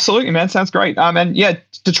 Yeah, absolutely, man. Sounds great. And yeah,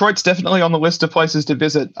 Detroit's definitely on the list of places to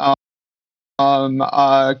visit.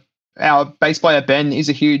 Our bass player Ben is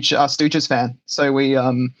a huge Stooges fan, so we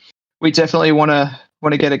definitely want to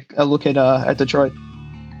get a look at Detroit.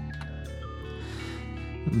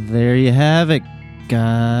 There you have it,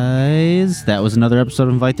 guys. That was another episode of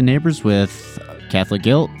Invite the Neighbors with Catholic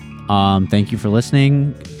Guilt. Thank you for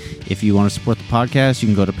listening. If you want to support the podcast, you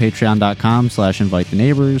can go to patreon.com/invite the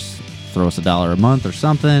neighbors. Throw us $1 a month or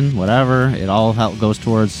something, whatever. It all goes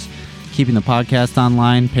towards keeping the podcast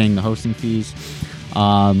online, paying the hosting fees.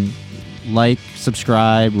 Like,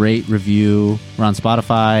 subscribe, rate, review. We're on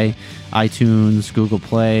Spotify, iTunes, Google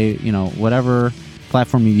Play, whatever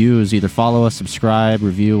platform you use. Either follow us, subscribe,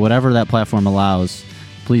 review, whatever that platform allows.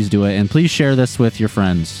 Please do it. And please share this with your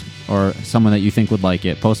friends or someone that you think would like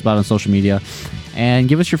it. Post about it on social media and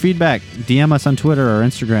give us your feedback. DM us on Twitter or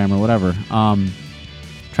Instagram or whatever.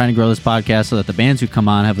 Trying to grow this podcast so that the bands who come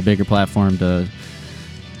on have a bigger platform to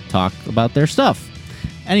talk about their stuff.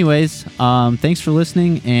 Anyways, thanks for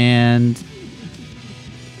listening, and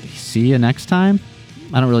see you next time.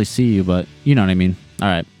 I don't really see you, but you know what I mean. All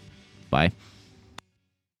right. Bye.